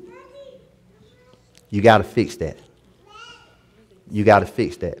root. You got to fix that. You got to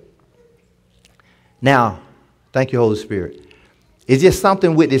fix that. Now, thank you, Holy Spirit. It's just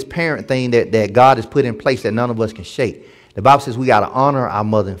something with this parent thing that God has put in place that none of us can shake. The Bible says we got to honor our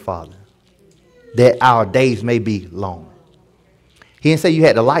mother and father, that our days may be long. He didn't say you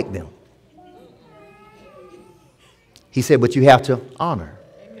had to like them. He said, but you have to honor.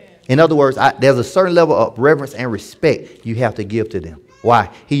 Amen. In other words, there's a certain level of reverence and respect you have to give to them. Why?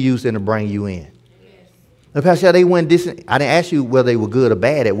 He used them to bring you in. Now, Pastor, I didn't ask you whether they were good or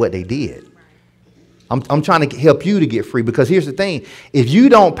bad at what they did. I'm trying to help you to get free, because here's the thing. If you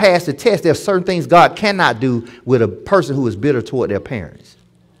don't pass the test, there's certain things God cannot do with a person who is bitter toward their parents.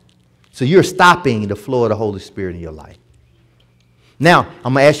 So you're stopping the flow of the Holy Spirit in your life. Now,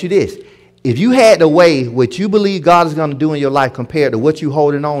 I'm going to ask you this. If you had to weigh what you believe God is going to do in your life compared to what you're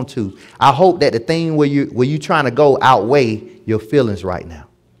holding on to, I hope that the thing where you're trying to go outweigh your feelings right now.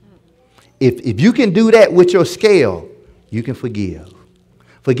 If you can do that with your scale, you can forgive.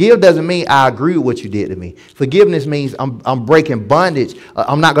 Forgive doesn't mean I agree with what you did to me. Forgiveness means I'm breaking bondage.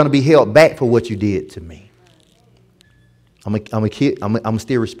 I'm not going to be held back for what you did to me. I'm a kid. I'm gonna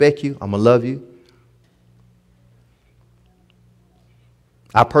still respect you. I'm gonna love you.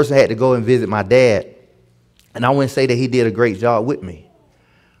 I personally had to go and visit my dad, and I wouldn't say that he did a great job with me.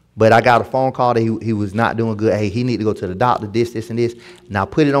 But I got a phone call that he was not doing good. Hey, he need to go to the doctor, this, and this. And I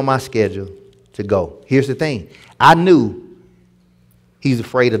put it on my schedule to go. Here's the thing. I knew he's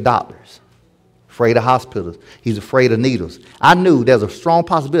afraid of doctors, afraid of hospitals. He's afraid of needles. I knew there's a strong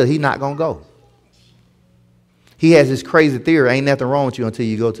possibility he's not going to go. He has this crazy theory, ain't nothing wrong with you until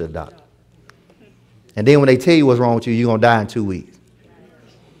you go to the doctor. And then when they tell you what's wrong with you, you're going to die in 2 weeks.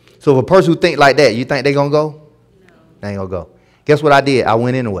 So if a person who think like that, you think they're going to go? No. They ain't going to go. Guess what I did? I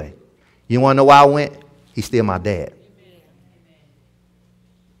went anyway. You want to know why I went? He's still my dad.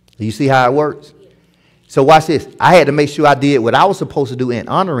 Do you see how it works? So watch this. I had to make sure I did what I was supposed to do in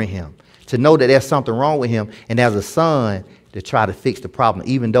honoring him, to know that there's something wrong with him, and as a son, to try to fix the problem,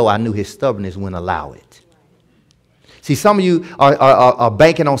 even though I knew his stubbornness wouldn't allow it. See, some of you are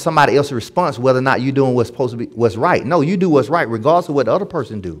banking on somebody else's response, whether or not you're doing what's supposed to be what's right. No, you do what's right, regardless of what the other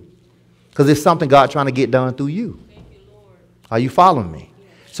person do, because it's something God trying to get done through you. Are you following me?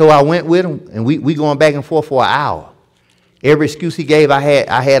 So I went with him, and we going back and forth for an hour. Every excuse he gave, I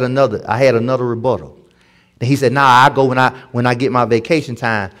had another rebuttal. And he said, "Nah, I go when I get my vacation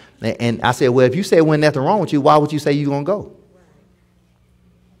time." And I said, "Well, if you say when nothing wrong with you, why would you say you're gonna go?"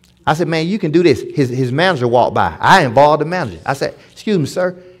 I said, "Man, you can do this." His manager walked by. I involved the manager. I said, "Excuse me,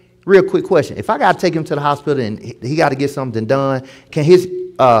 sir. Real quick question. If I got to take him to the hospital and he got to get something done, can his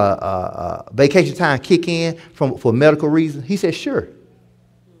vacation time kick in for medical reasons?" He said, "Sure."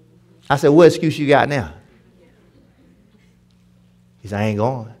 I said, "What excuse you got now?" He said, "I ain't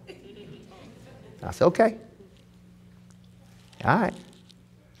going." I said, "Okay. All right.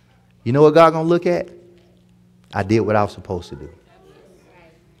 You know what God gonna look at? I did what I was supposed to do."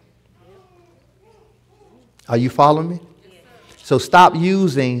 Are you following me? So stop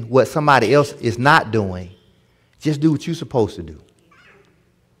using what somebody else is not doing. Just do what you're supposed to do.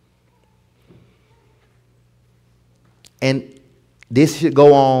 And this should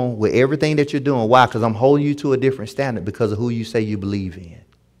go on with everything that you're doing. Why? Because I'm holding you to a different standard because of who you say you believe in.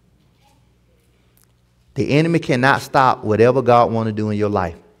 The enemy cannot stop whatever God wants to do in your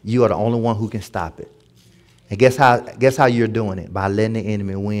life. You are the only one who can stop it. And guess how you're doing it? By letting the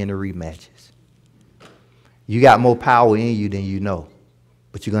enemy win the rematches. You got more power in you than you know,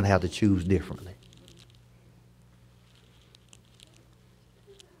 but you're going to have to choose differently.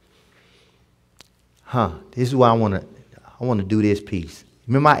 This is why I want to do this piece.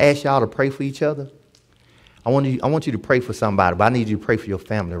 Remember I asked y'all to pray for each other? I want you to pray for somebody, but I need you to pray for your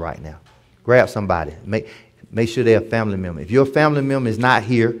family right now. Grab somebody. Make sure they're a family member. If your family member is not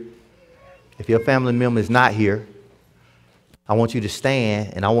here, I want you to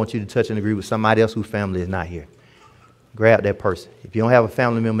stand, and I want you to touch and agree with somebody else whose family is not here. Grab that person. If you don't have a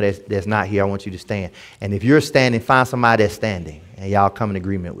family member that's not here, I want you to stand. And if you're standing, find somebody that's standing, and y'all come in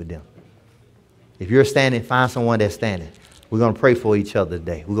agreement with them. If you're standing, find someone that's standing. We're going to pray for each other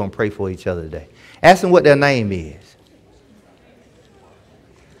today. Ask them what their name is.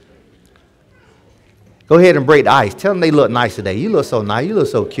 Go ahead and break the ice. Tell them they look nice today. You look so nice. You look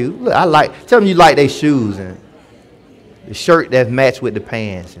so cute. Look, tell them you like their shoes and the shirt that's matched with the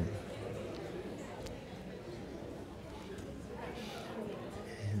pants.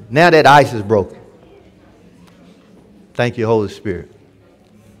 Now that ice is broken. Thank you, Holy Spirit.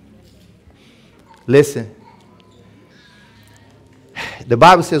 Listen. The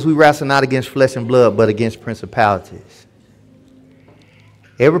Bible says we wrestle not against flesh and blood, but against principalities.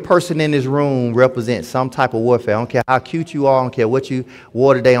 Every person in this room represents some type of warfare. I don't care how cute you are. I don't care what you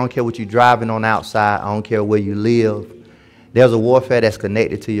wore today. I don't care what you're driving on outside. I don't care where you live. There's a warfare that's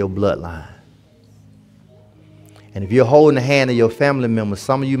connected to your bloodline. And if you're holding the hand of your family members,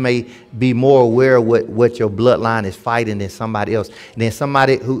 some of you may be more aware of what your bloodline is fighting than somebody else. And then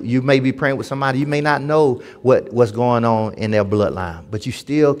somebody who you may be praying with somebody, you may not know what's going on in their bloodline. But you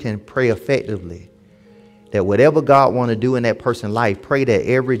still can pray effectively that whatever God wants to do in that person's life, pray that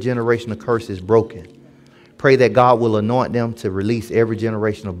every generational curse is broken. Pray that God will anoint them to release every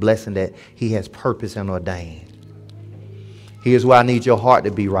generational blessing that he has purposed and ordained. Here's where I need your heart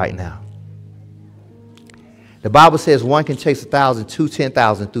to be right now. The Bible says one can chase 1,000, 2,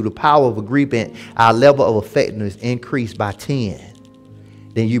 10,000. Through the power of agreement, our level of effectiveness increased by 10.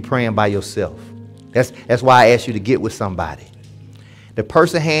 Then you praying by yourself. That's why I asked you to get with somebody. The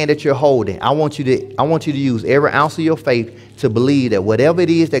person hand that you're holding, I want you to use every ounce of your faith to believe that whatever it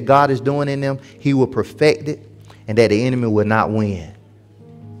is that God is doing in them, he will perfect it and that the enemy will not win.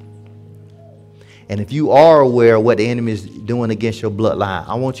 And if you are aware of what the enemy is doing against your bloodline,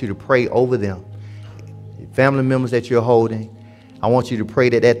 I want you to pray over them. family members that you're holding. I want you to pray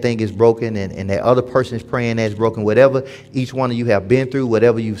that that thing is broken and that other person is praying that it's broken. Whatever each one of you have been through,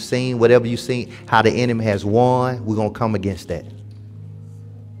 whatever you've seen, how the enemy has won, we're going to come against that.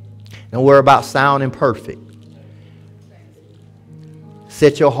 Don't worry about sounding perfect.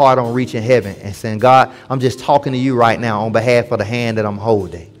 Set your heart on reaching heaven and saying, God, I'm just talking to you right now on behalf of the hand that I'm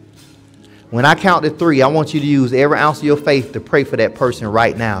holding. When I count to 3, I want you to use every ounce of your faith to pray for that person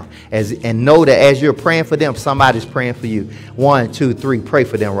right now. And know that as you're praying for them, somebody's praying for you. 1, 2, 3, pray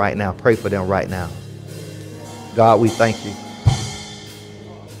for them right now. Pray for them right now. God, we thank you.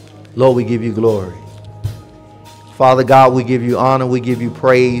 Lord, we give you glory. Father God, we give you honor. We give you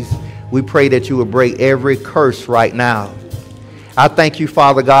praise. We pray that you will break every curse right now. I thank you,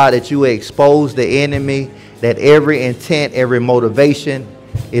 Father God, that you will expose the enemy, that every intent, every motivation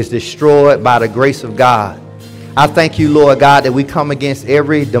is destroyed by the grace of God. I thank you, Lord God, that we come against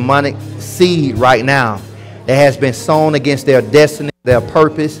every demonic seed right now that has been sown against their destiny, their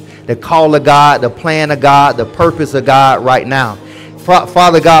purpose, the call of God, the plan of God, the purpose of God right now.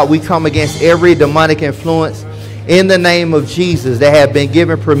 Father God, we come against every demonic influence in the name of Jesus that have been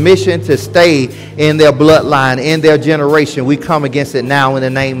given permission to stay in their bloodline, in their generation. We come against it now in the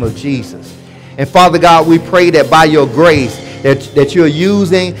name of Jesus. And Father God, we pray that by your grace, that you're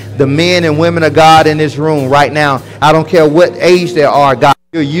using the men and women of God in this room right now. I don't care what age they are, God.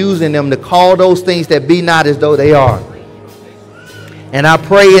 You're using them to call those things that be not as though they are. And I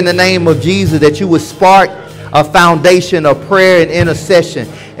pray in the name of Jesus that you would spark a foundation of prayer and intercession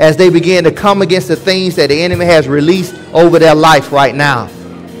as they begin to come against the things that the enemy has released over their life right now.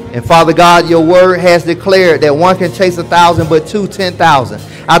 And Father God, your word has declared that one can chase 1,000, but 2, 10,000.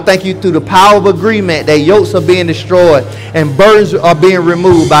 I thank you through the power of agreement that yokes are being destroyed and burdens are being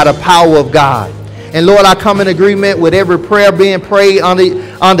removed by the power of God. And Lord, I come in agreement with every prayer being prayed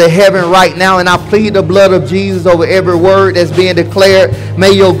under heaven right now. And I plead the blood of Jesus over every word that's being declared.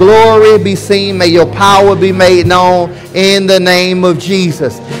 May your glory be seen. May your power be made known in the name of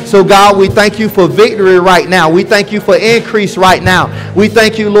Jesus. So God, we thank you for victory right now. We thank you for increase right now. We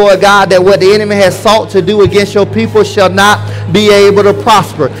thank you, Lord God, that what the enemy has sought to do against your people shall not be able to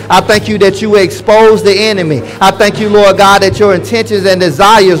prosper. I thank you that you expose the enemy. I thank you, Lord God, that your intentions and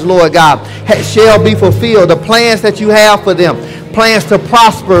desires, Lord God, shall be fulfilled. The plans that you have for them, plans to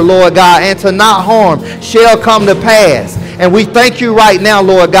prosper, Lord God, and to not harm, shall come to pass. And we thank you right now,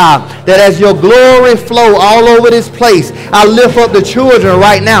 Lord God, that as your glory flow all over this place, I lift up the children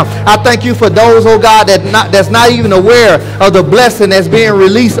right now. I thank you for those, oh God, that's not even aware of the blessing that's being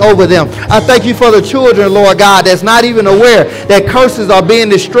released over them. I thank you for the children, Lord God, that's not even aware that curses are being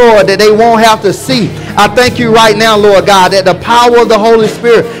destroyed, that they won't have to see. I thank you right now, Lord God, that the power of the Holy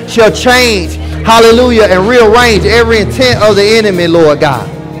Spirit shall change, hallelujah, and rearrange every intent of the enemy, Lord God.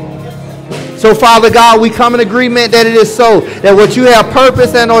 So, Father God, we come in agreement that it is so, that what you have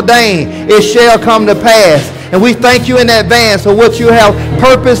purposed and ordained, it shall come to pass. And we thank you in advance for what you have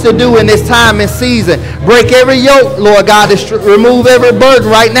purposed to do in this time and season. Break every yoke, Lord God, remove every burden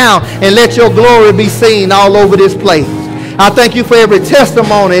right now, and let your glory be seen all over this place. I thank you for every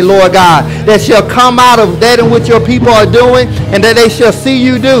testimony, Lord God, that shall come out of that in which your people are doing, and that they shall see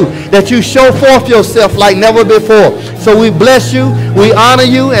you do, that you show forth yourself like never before. So we bless you, we honor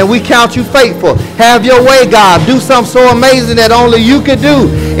you, and we count you faithful. Have your way, God. Do something so amazing that only you could do.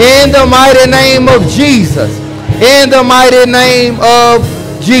 In the mighty name of Jesus. In the mighty name of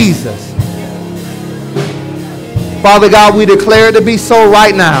Jesus. Father God, we declare it to be so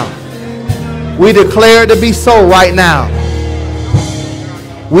right now. We declare it to be so right now.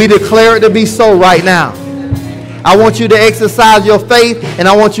 We declare it to be so right now. I want you to exercise your faith, and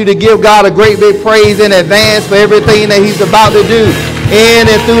I want you to give God a great big praise in advance for everything that he's about to do in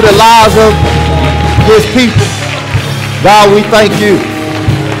and through the lives of his people. God, we thank you.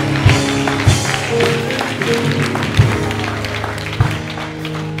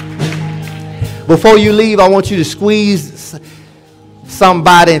 Before you leave, I want you to squeeze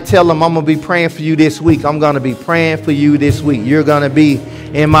somebody and tell them, I'm going to be praying for you this week. I'm going to be praying for you this week. You're going to be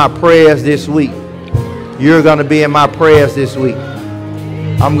in my prayers this week. You're going to be in my prayers this week.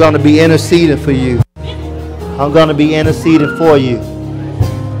 I'm going to be interceding for you. I'm going to be interceding for you.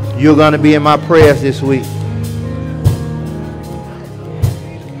 You're going to be in my prayers this week.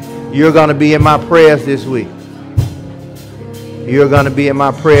 You're going to be in my prayers this week. You're going to be in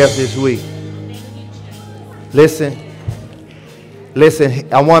my prayers this week. Listen,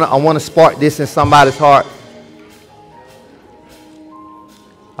 I want to spark this in somebody's heart.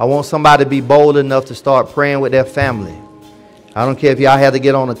 I want somebody to be bold enough to start praying with their family. I don't care if y'all had to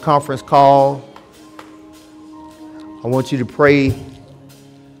get on a conference call. I want you to pray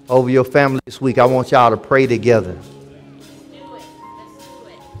over your family this week. I want y'all to pray together.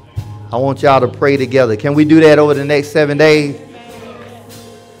 I want y'all to pray together. Can we do that over the next 7 days?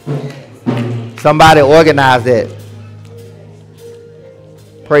 Somebody organize that.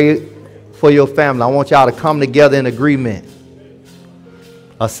 Pray for your family. I want y'all to come together in agreement.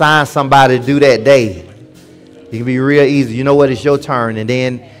 Assign somebody to do that day. It can be real easy. You know what? It's your turn. And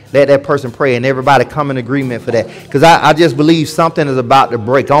then let that person pray and everybody come in agreement for that. Because I just believe something is about to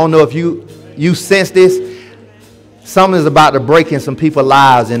break. I don't know if you sense this. Something is about to break in some people's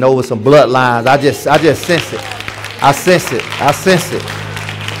lives and over some bloodlines. I just sense it. I sense it. I sense it.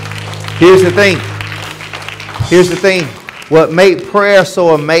 Here's the thing. Here's the thing. What made prayer so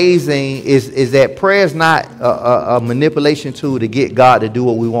amazing is that prayer is not a manipulation tool to get God to do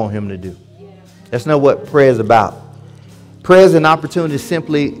what we want him to do. That's not what prayer is about. Prayer is an opportunity to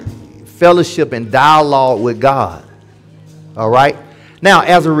simply fellowship and dialogue with God. All right? Now,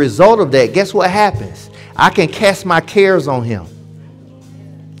 as a result of that, guess what happens? I can cast my cares on him.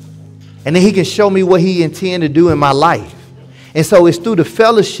 And then he can show me what he intends to do in my life. And so it's through the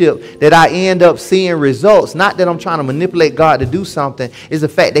fellowship that I end up seeing results. Not that I'm trying to manipulate God to do something. It's the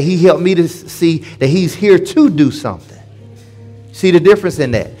fact that he helped me to see that he's here to do something. See the difference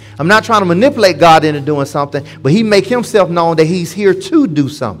in that? I'm not trying to manipulate God into doing something, but he make himself known that he's here to do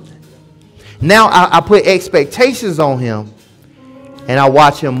something. Now I put expectations on him and I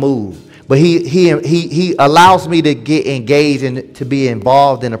watch him move. But he allows me to get engaged and to be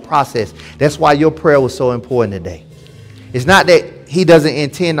involved in the process. That's why your prayer was so important today. It's not that he doesn't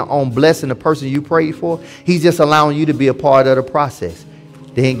intend on blessing the person you prayed for. He's just allowing you to be a part of the process,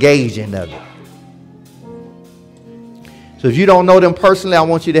 to engage in it. So if you don't know them personally, I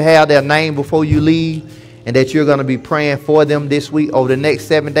want you to have their name before you leave, and that you're going to be praying for them this week. Over the next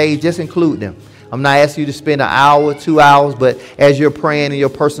 7 days, just include them. I'm not asking you to spend an hour, 2 hours, but as you're praying in your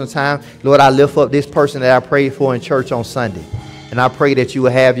personal time, Lord, I lift up this person that I prayed for in church on Sunday. And I pray that you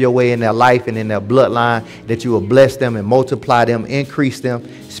will have your way in their life and in their bloodline, that you will bless them and multiply them, increase them,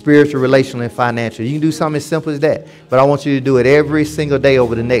 spiritual, relational, and financial. You can do something as simple as that. But I want you to do it every single day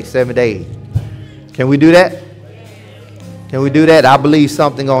over the next 7 days. Can we do that? Can we do that? I believe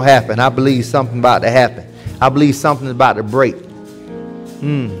something going to happen. I believe something about to happen. I believe something's about to break.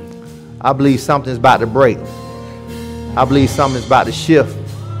 I believe something's about to break. I believe something's about to shift.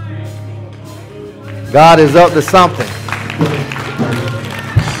 God is up to something.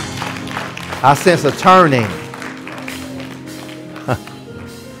 I sense a turning.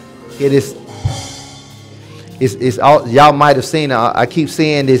 It is. It's all, y'all might have seen it. I keep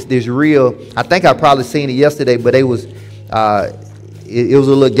seeing this reel. I think I probably seen it yesterday, but it was a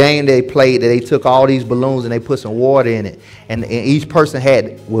little game they played that they took all these balloons and they put some water in it, and each person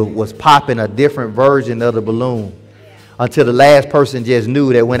was popping a different version of the balloon until the last person just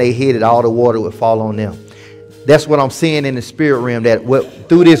knew that when they hit it, all the water would fall on them. That's what I'm seeing in the spirit realm, that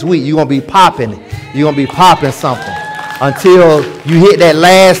through this week, you're going to be popping. You're going to be popping something until you hit that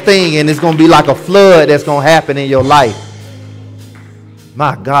last thing, and it's going to be like a flood that's going to happen in your life.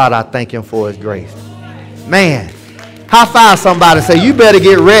 My God, I thank him for his grace. Man, high five somebody and say, you better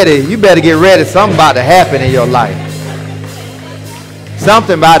get ready. You better get ready. Something about to happen in your life.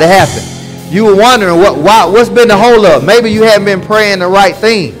 Something about to happen. You were wondering what's been the hold up. Maybe you haven't been praying the right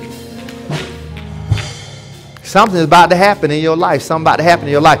thing. Something's about to happen in your life. Something about to happen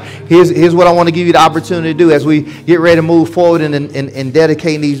in your life. Here's what I want to give you the opportunity to do as we get ready to move forward and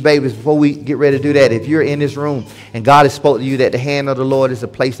dedicating these babies. Before we get ready to do that, if you're in this room and God has spoken to you that the hand of the Lord is a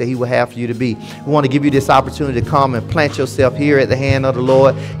place that he will have for you to be, we want to give you this opportunity to come and plant yourself here at the hand of the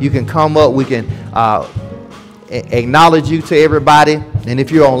Lord. You can come up. We can acknowledge you to everybody. And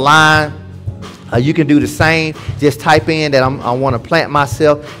if you're online, you can do the same. Just type in that I want to plant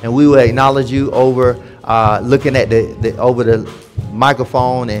myself, and we will acknowledge you over looking at over the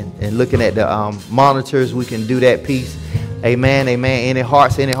microphone and looking at the monitors. We can do that piece. Amen, amen. Any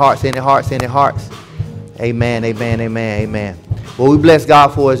hearts, any hearts, any hearts, any hearts. Amen, amen, amen, amen. Well, we bless God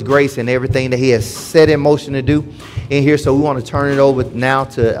for his grace and everything that he has set in motion to do in here. So we want to turn it over now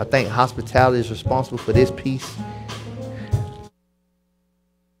to, I think hospitality is responsible for this piece.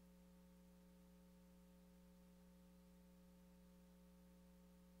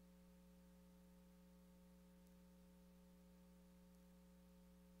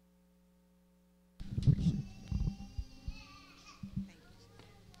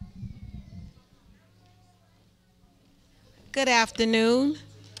 Good afternoon.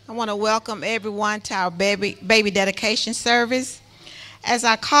 I want to welcome everyone to our baby dedication service. As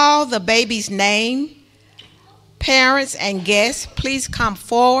I call the baby's name, parents and guests, please come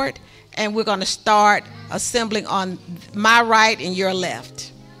forward, and we're going to start assembling on my right and your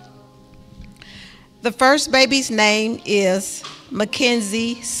left. The first baby's name is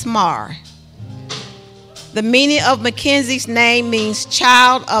Mackenzie Smar. The meaning of Mackenzie's name means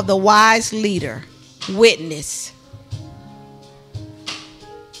child of the wise leader, witness.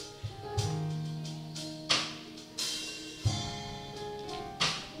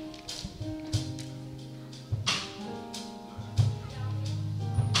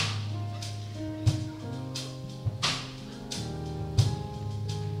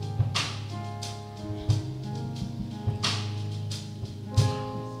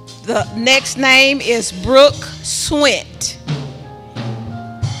 The next name is Brooke Swint.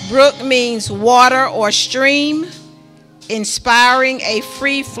 Brook means water or stream, inspiring a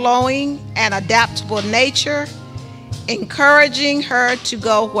free-flowing and adaptable nature, encouraging her to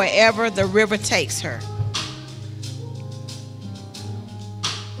go wherever the river takes her.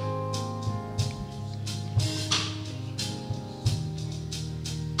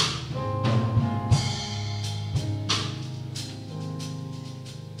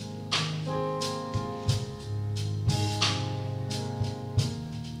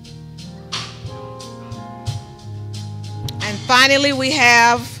 And finally, we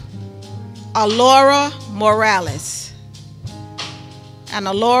have Alora Morales. And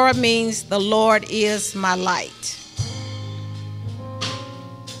Alora means the Lord is my light.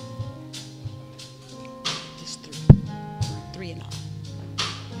 Just three and all.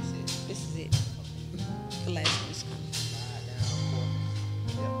 This is it. The last one's coming.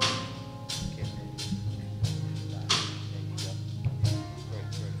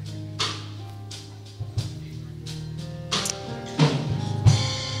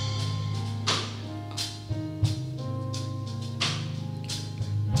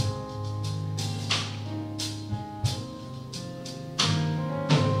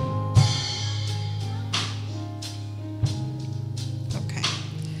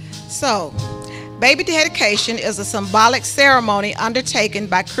 So, baby dedication is a symbolic ceremony undertaken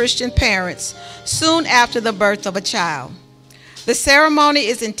by Christian parents soon after the birth of a child. The ceremony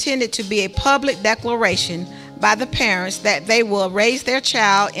is intended to be a public declaration by the parents that they will raise their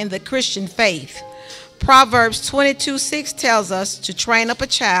child in the Christian faith. Proverbs 22:6 tells us to train up a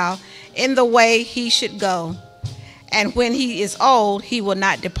child in the way he should go, and when he is old, he will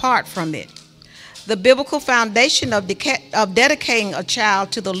not depart from it. The biblical foundation of dedicating a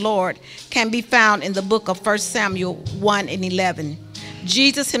child to the Lord can be found in the book of 1 Samuel 1:11.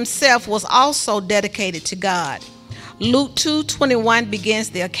 Jesus himself was also dedicated to God. Luke 2:21 begins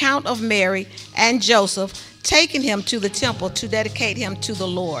the account of Mary and Joseph taking him to the temple to dedicate him to the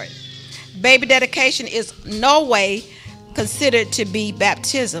Lord. Baby dedication is no way considered to be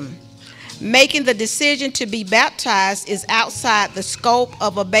baptism. Making the decision to be baptized is outside the scope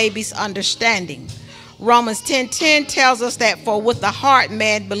of a baby's understanding. Romans 10:10 tells us that for with the heart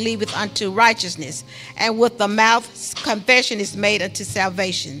man believeth unto righteousness, and with the mouth confession is made unto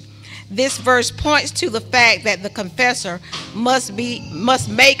salvation. This verse points to the fact that the confessor must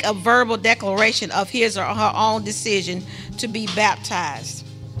make a verbal declaration of his or her own decision to be baptized.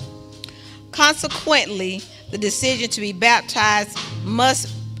 Consequently, the decision to be baptized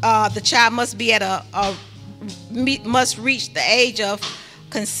the child must be must reach the age of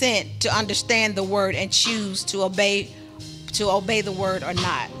consent to understand the word and choose to obey the word or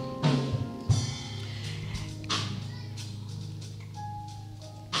not.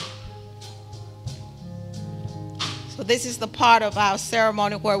 So this is the part of our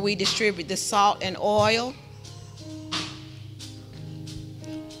ceremony where we distribute the salt and oil.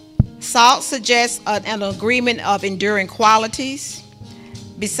 Salt suggests an agreement of enduring qualities.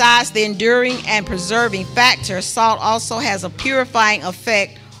 Besides the enduring and preserving factor, salt also has a purifying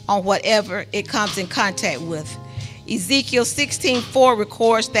effect on whatever it comes in contact with. Ezekiel 16:4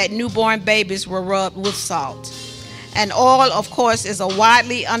 records that newborn babies were rubbed with salt. And oil, of course, is a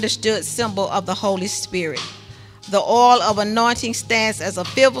widely understood symbol of the Holy Spirit. The oil of anointing stands as a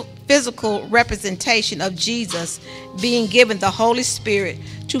physical representation of Jesus being given the Holy Spirit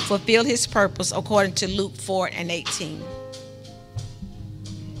to fulfill his purpose according to Luke 4:18.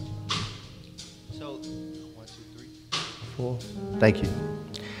 Thank you.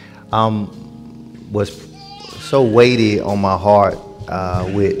 Was so weighty on my heart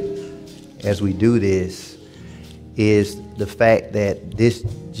as we do this is the fact that this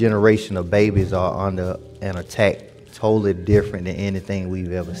generation of babies are under an attack totally different than anything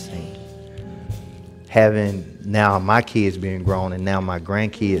we've ever seen. Having now my kids being grown and now my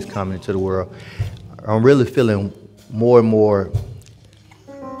grandkids coming into the world, I'm really feeling more and more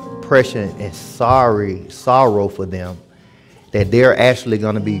pressure and sorrow for them, that they're actually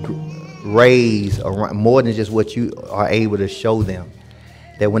going to be raised around more than just what you are able to show them.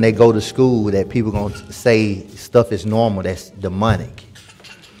 that when they go to school, that people going to say stuff is normal, that's demonic.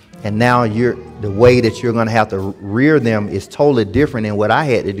 And now the way that you're going to have to rear them is totally different than what I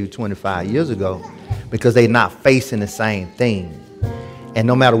had to do 25 years ago, because they're not facing the same thing. And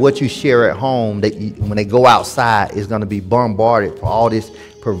no matter what you share at home, when they go outside, it's going to be bombarded for all this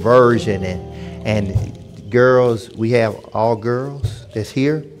perversion. And girls, we have all girls that's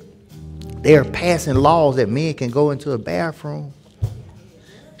here. They are passing laws that men can go into a bathroom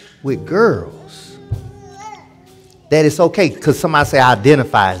with girls. That it's okay because somebody say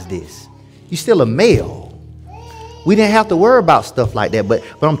identify as this. You're still a male. We didn't have to worry about stuff like that. But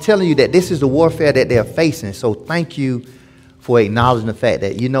I'm telling you that this is the warfare that they're facing. So thank you for acknowledging the fact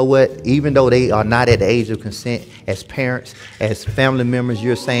that, you know what, even though they are not at the age of consent, as parents, as family members,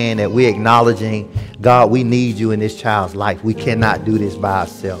 you're saying that we're acknowledging, God, we need you in this child's life. We cannot do this by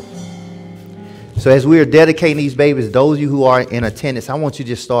ourselves. So as we are dedicating these babies, those of you who are in attendance, I want you to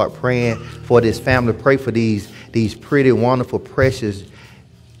just start praying for this family. Pray for these pretty, wonderful, precious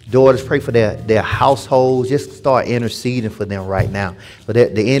daughters. Pray for their households. Just start interceding for them right now. For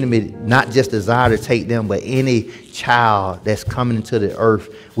that the enemy not just desire to take them, but any child that's coming into the earth,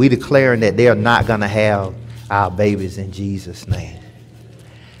 we declaring that they are not going to have our babies in Jesus' name.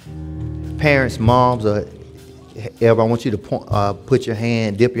 Parents, moms, or Eva, I want you to put your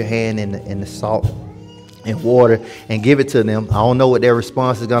hand, dip your hand in the salt and water and give it to them. I don't know what their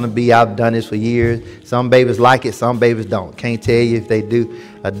response is going to be. I've done this for years. Some babies like it, some babies don't. Can't tell you if they do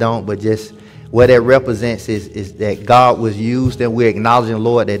or don't, but just what that represents is that God was used, and we're acknowledging,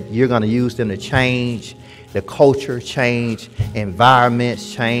 Lord, that you're going to use them to change the culture, change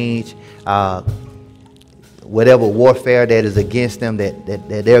environments, change whatever warfare that is against them,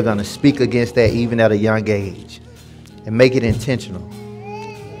 that they're going to speak against that even at a young age and make it intentional.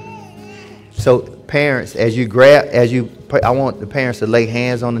 So parents, I want the parents to lay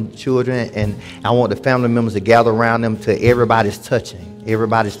hands on the children, and I want the family members to gather around them till everybody's touching.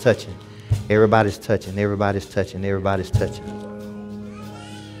 Everybody's touching. Everybody's touching. Everybody's touching. Everybody's touching.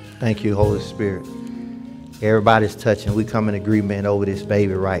 Thank you, Holy Spirit. Everybody's touching. We come in agreement over this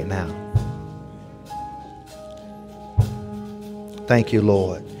baby right now. Thank you,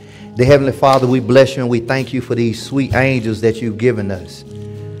 Lord. Dear Heavenly Father, we bless you and we thank you for these sweet angels that you've given us.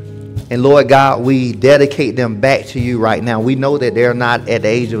 And Lord God, we dedicate them back to you right now. We know that they're not at the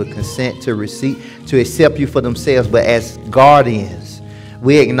age of consent to accept you for themselves, but as guardians,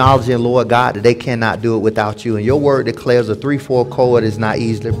 we acknowledge, Lord God, that they cannot do it without you. And your word declares a 3/4 cord is not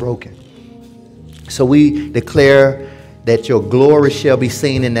easily broken. So we declare that your glory shall be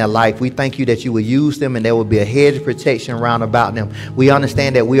seen in their life. We thank you that you will use them and there will be a hedge of protection round about them. We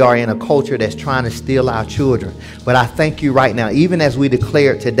understand that we are in a culture that's trying to steal our children. But I thank you right now, even as we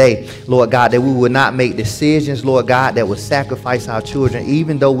declare today, Lord God, that we will not make decisions, Lord God, that will sacrifice our children,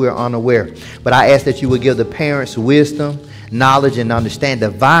 even though we're unaware. But I ask that you would give the parents wisdom, knowledge, and understand,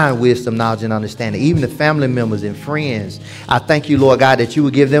 divine wisdom, knowledge, and understanding, even the family members and friends. I thank you, Lord God, that you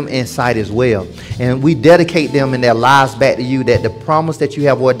would give them insight as well. And we dedicate them and their lives back to you, that the promise that you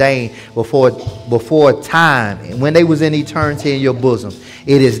have ordained before time, and when they was in eternity in your bosom,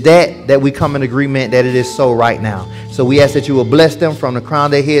 it is that we come in agreement that it is so right now. So we ask that you will bless them from the crown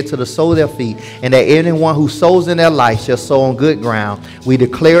of their head to the sole of their feet, and that anyone who sows in their life shall sow on good ground. We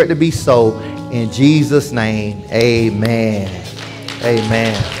declare it to be so. In Jesus' name, amen.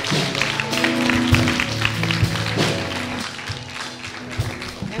 Amen.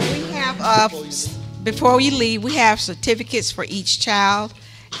 And we have, before we leave, we have certificates for each child,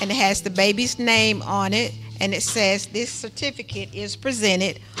 and it has the baby's name on it, and it says this certificate is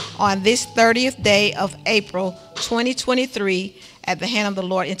presented on this 30th day of April 2023 at the Hand of the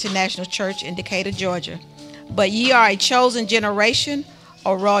Lord International Church in Decatur, Georgia. But ye are a chosen generation,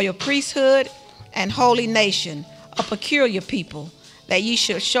 a royal priesthood, and holy nation, a peculiar people, that ye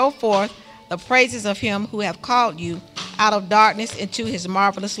should show forth the praises of him who have called you out of darkness into his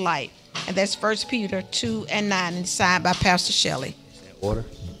marvelous light. And that's 1 Peter 2:9, and signed by Pastor Shelley. Order?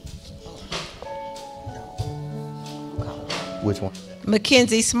 Which one?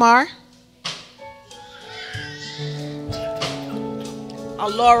 Mackenzie Smar,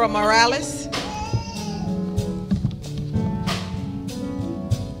 Laura Morales,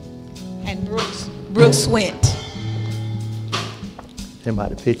 and Brooks Went. Send by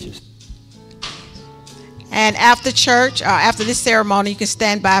the pictures. And after church, after this ceremony, you can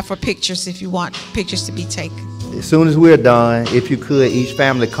stand by for pictures if you want pictures to be taken. As soon as we're done, if you could, each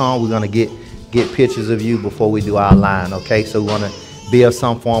family come, we're going to get pictures of you before we do our line, okay? So we want to build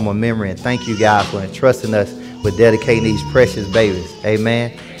some form of memory, and thank you, God, for entrusting us with dedicating these precious babies.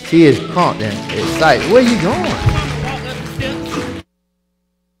 Amen. She is pumped and excited. Where are you going?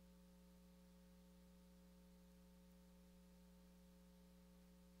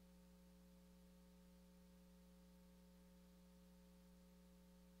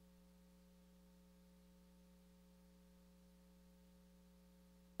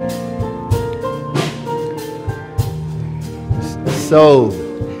 So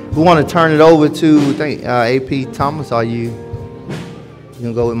we want to turn it over to, I think, AP Thomas. Are you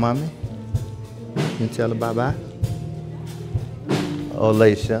gonna go with mommy? You can tell her bye-bye. Oh,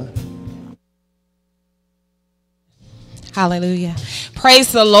 Lady Shelley. Hallelujah.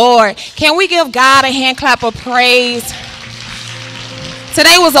 Praise the Lord. Can we give God a hand clap of praise?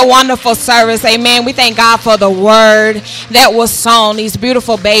 Today was a wonderful service. Amen. We thank God for the word that was sown, these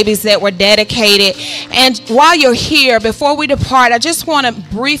beautiful babies that were dedicated. And while you're here, before we depart, I just want to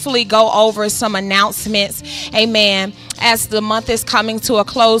briefly go over some announcements. Amen. As the month is coming to a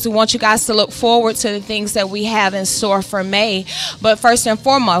close, we want you guys to look forward to the things that we have in store for May. But first and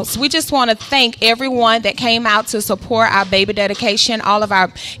foremost, we just want to thank everyone that came out to support our baby dedication, all of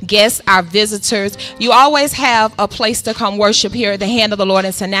our guests, our visitors. You always have a place to come worship here at the Hand of the Lord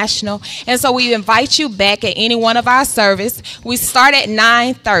International. And so we invite you back at any one of our service. We start at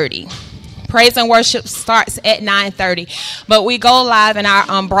 9:30. Praise and worship starts at 9:30, but we go live in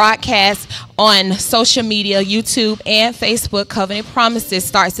our broadcast on social media, YouTube and Facebook. Covenant Promises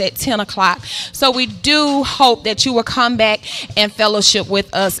starts at 10 o'clock. So we do hope that you will come back and fellowship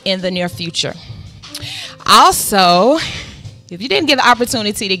with us in the near future. Also, if you didn't get the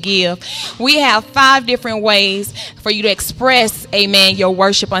opportunity to give, we have 5 different ways for you to express, amen, your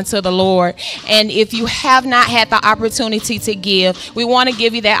worship unto the Lord. And if you have not had the opportunity to give, we want to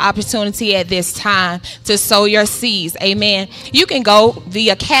give you that opportunity at this time to sow your seeds, amen. You can go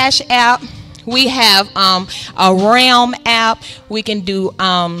via Cash App. We have a Realm app. We can do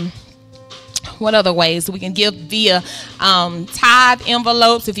what other ways? We can give via tithe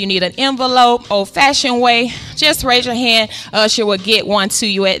envelopes. If you need an envelope, old-fashioned way, just raise your hand. Usher will get one to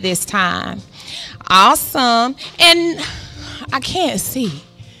you at this time. Awesome. And I can't see.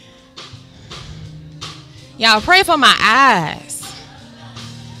 Y'all pray for my eyes.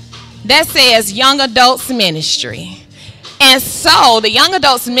 That says Young Adults Ministry. And so the Young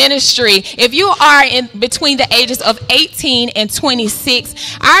Adults Ministry, if you are in between the ages of 18 and 26,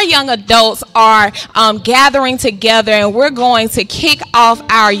 our young adults are gathering together, and we're going to kick off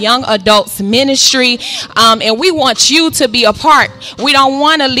our Young Adults Ministry, and we want you to be a part. We don't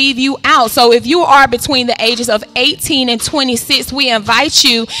want to leave you out. So if you are between the ages of 18 and 26, we invite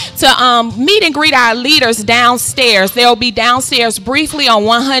you to meet and greet our leaders downstairs. They'll be downstairs briefly on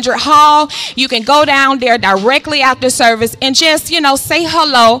 100 Hall. You can go down there directly after service and just, say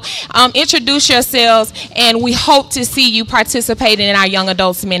hello, introduce yourselves, and we hope to see you participating in our Young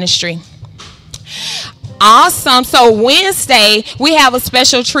Adults Ministry. Awesome. So Wednesday, we have a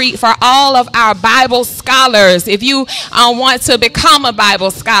special treat for all of our Bible scholars. If you want to become a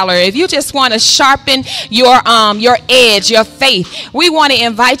Bible scholar, if you just want to sharpen your edge, your faith, we want to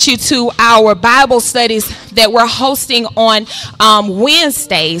invite you to our Bible studies that we're hosting on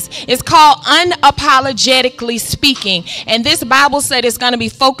Wednesdays. It's called Unapologetically Speaking. And this Bible study is going to be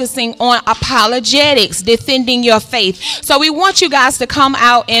focusing on apologetics, defending your faith. So we want you guys to come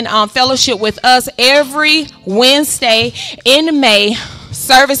out and fellowship with us every Wednesday in May.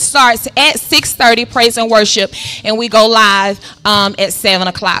 Service starts at 6:30, praise and worship, and we go live at 7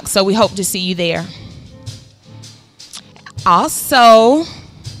 o'clock. So we hope to see you there. Also,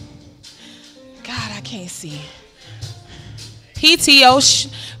 God, I can't see. PTO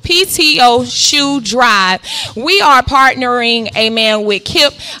Shoe Drive. We are partnering, amen, with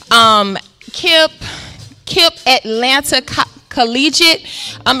KIP Atlanta Collegiate,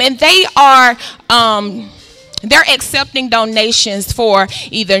 and they are they're accepting donations for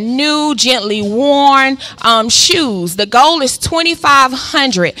either new, gently worn shoes. The goal is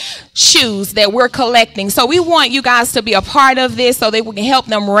 2,500 shoes that we're collecting. So we want you guys to be a part of this so that we can help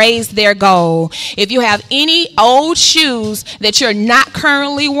them raise their goal. If you have any old shoes that you're not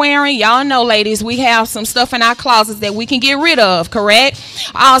currently wearing, y'all know, ladies, we have some stuff in our closets that we can get rid of, correct?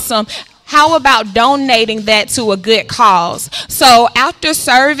 Awesome. How about donating that to a good cause? So after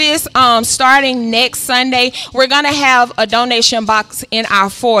service, starting next Sunday, we're going to have a donation box in our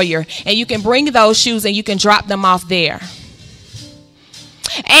foyer, and you can bring those shoes and you can drop them off there.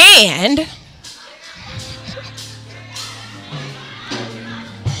 And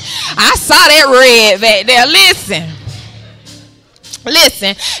I saw that red back there.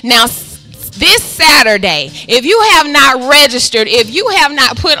 Listen. Now, this Saturday, if you have not registered, if you have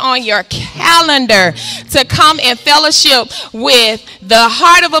not put on your calendar to come and fellowship with the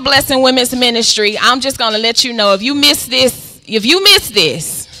Heart of a Blessing Women's Ministry, I'm just going to let you know, if you miss this,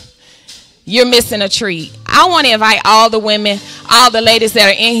 you're missing a treat. I want to invite all the women, all the ladies that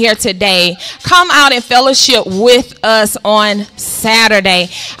are in here today, come out and fellowship with us on Saturday.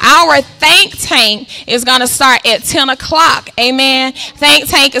 Our think tank is going to start at 10 o'clock. Amen. Think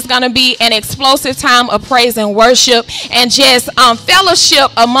tank is going to be an explosive time of praise and worship and just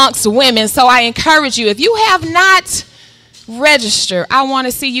fellowship amongst women. So I encourage you, if you have not registered, I want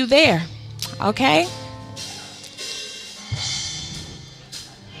to see you there. Okay?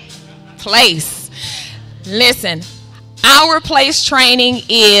 Place. Listen, our place training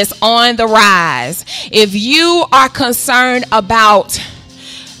is on the rise. If you are concerned about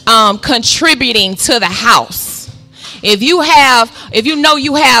contributing to the house, if you know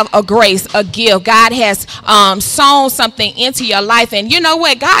you have a grace, a gift, God has sown something into your life, and you know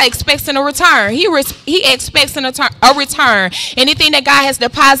what? God expects in a return. He expects a return. Anything that God has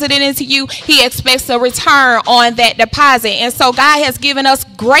deposited into you, He expects a return on that deposit. And so God has given us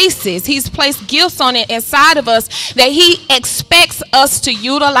graces. He's placed gifts on it inside of us that He expects us to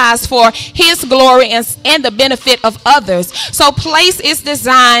utilize for His glory and the benefit of others. So Place is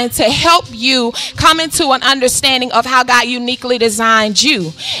designed to help you come into an understanding of how God uniquely designed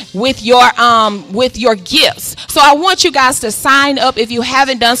you with your gifts. So I want you guys to sign up if you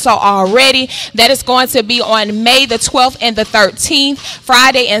haven't done so already. That is going to be on May the 12th and the 13th,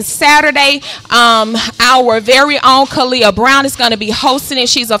 Friday and Saturday. Our very own Kalia Brown is going to be hosting it.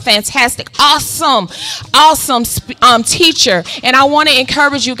 She's a fantastic, awesome teacher, and I want to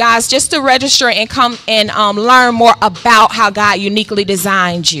encourage you guys just to register and come and learn more about how God uniquely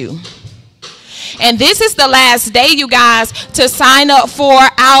designed you. And this is the last day, you guys, to sign up for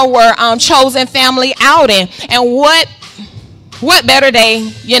our chosen family outing. And what better day,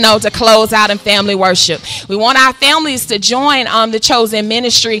 to close out in family worship? We want our families to join the chosen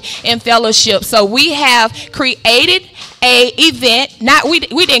ministry in fellowship. So we have created a event.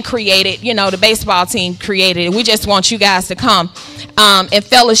 We didn't create it, the baseball team created it. We just want you guys to come and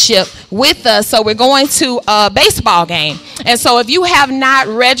fellowship with us. So we're going to a baseball game. And so if you have not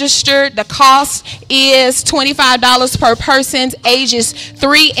registered, the cost is $25 per person, ages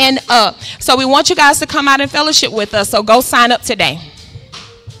 3 and up. So we want you guys to come out and fellowship with us. So go sign up today.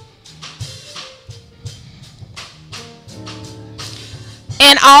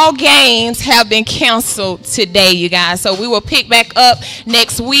 And all games have been canceled today, you guys. So we will pick back up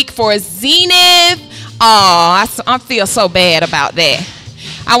next week for Zenith. Oh, I feel so bad about that.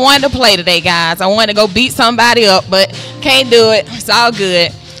 I wanted to play today, guys. I wanted to go beat somebody up, but can't do it. It's all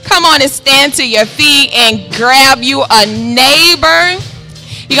good. Come on and stand to your feet and grab you a neighbor.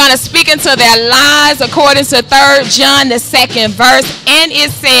 You're going to speak into their lives according to 3 John, the 2nd verse. And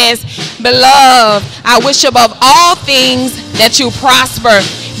it says, Beloved, I wish above all things that you prosper,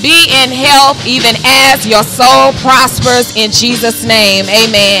 be in health, even as your soul prospers, in Jesus' name.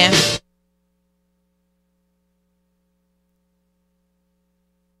 Amen.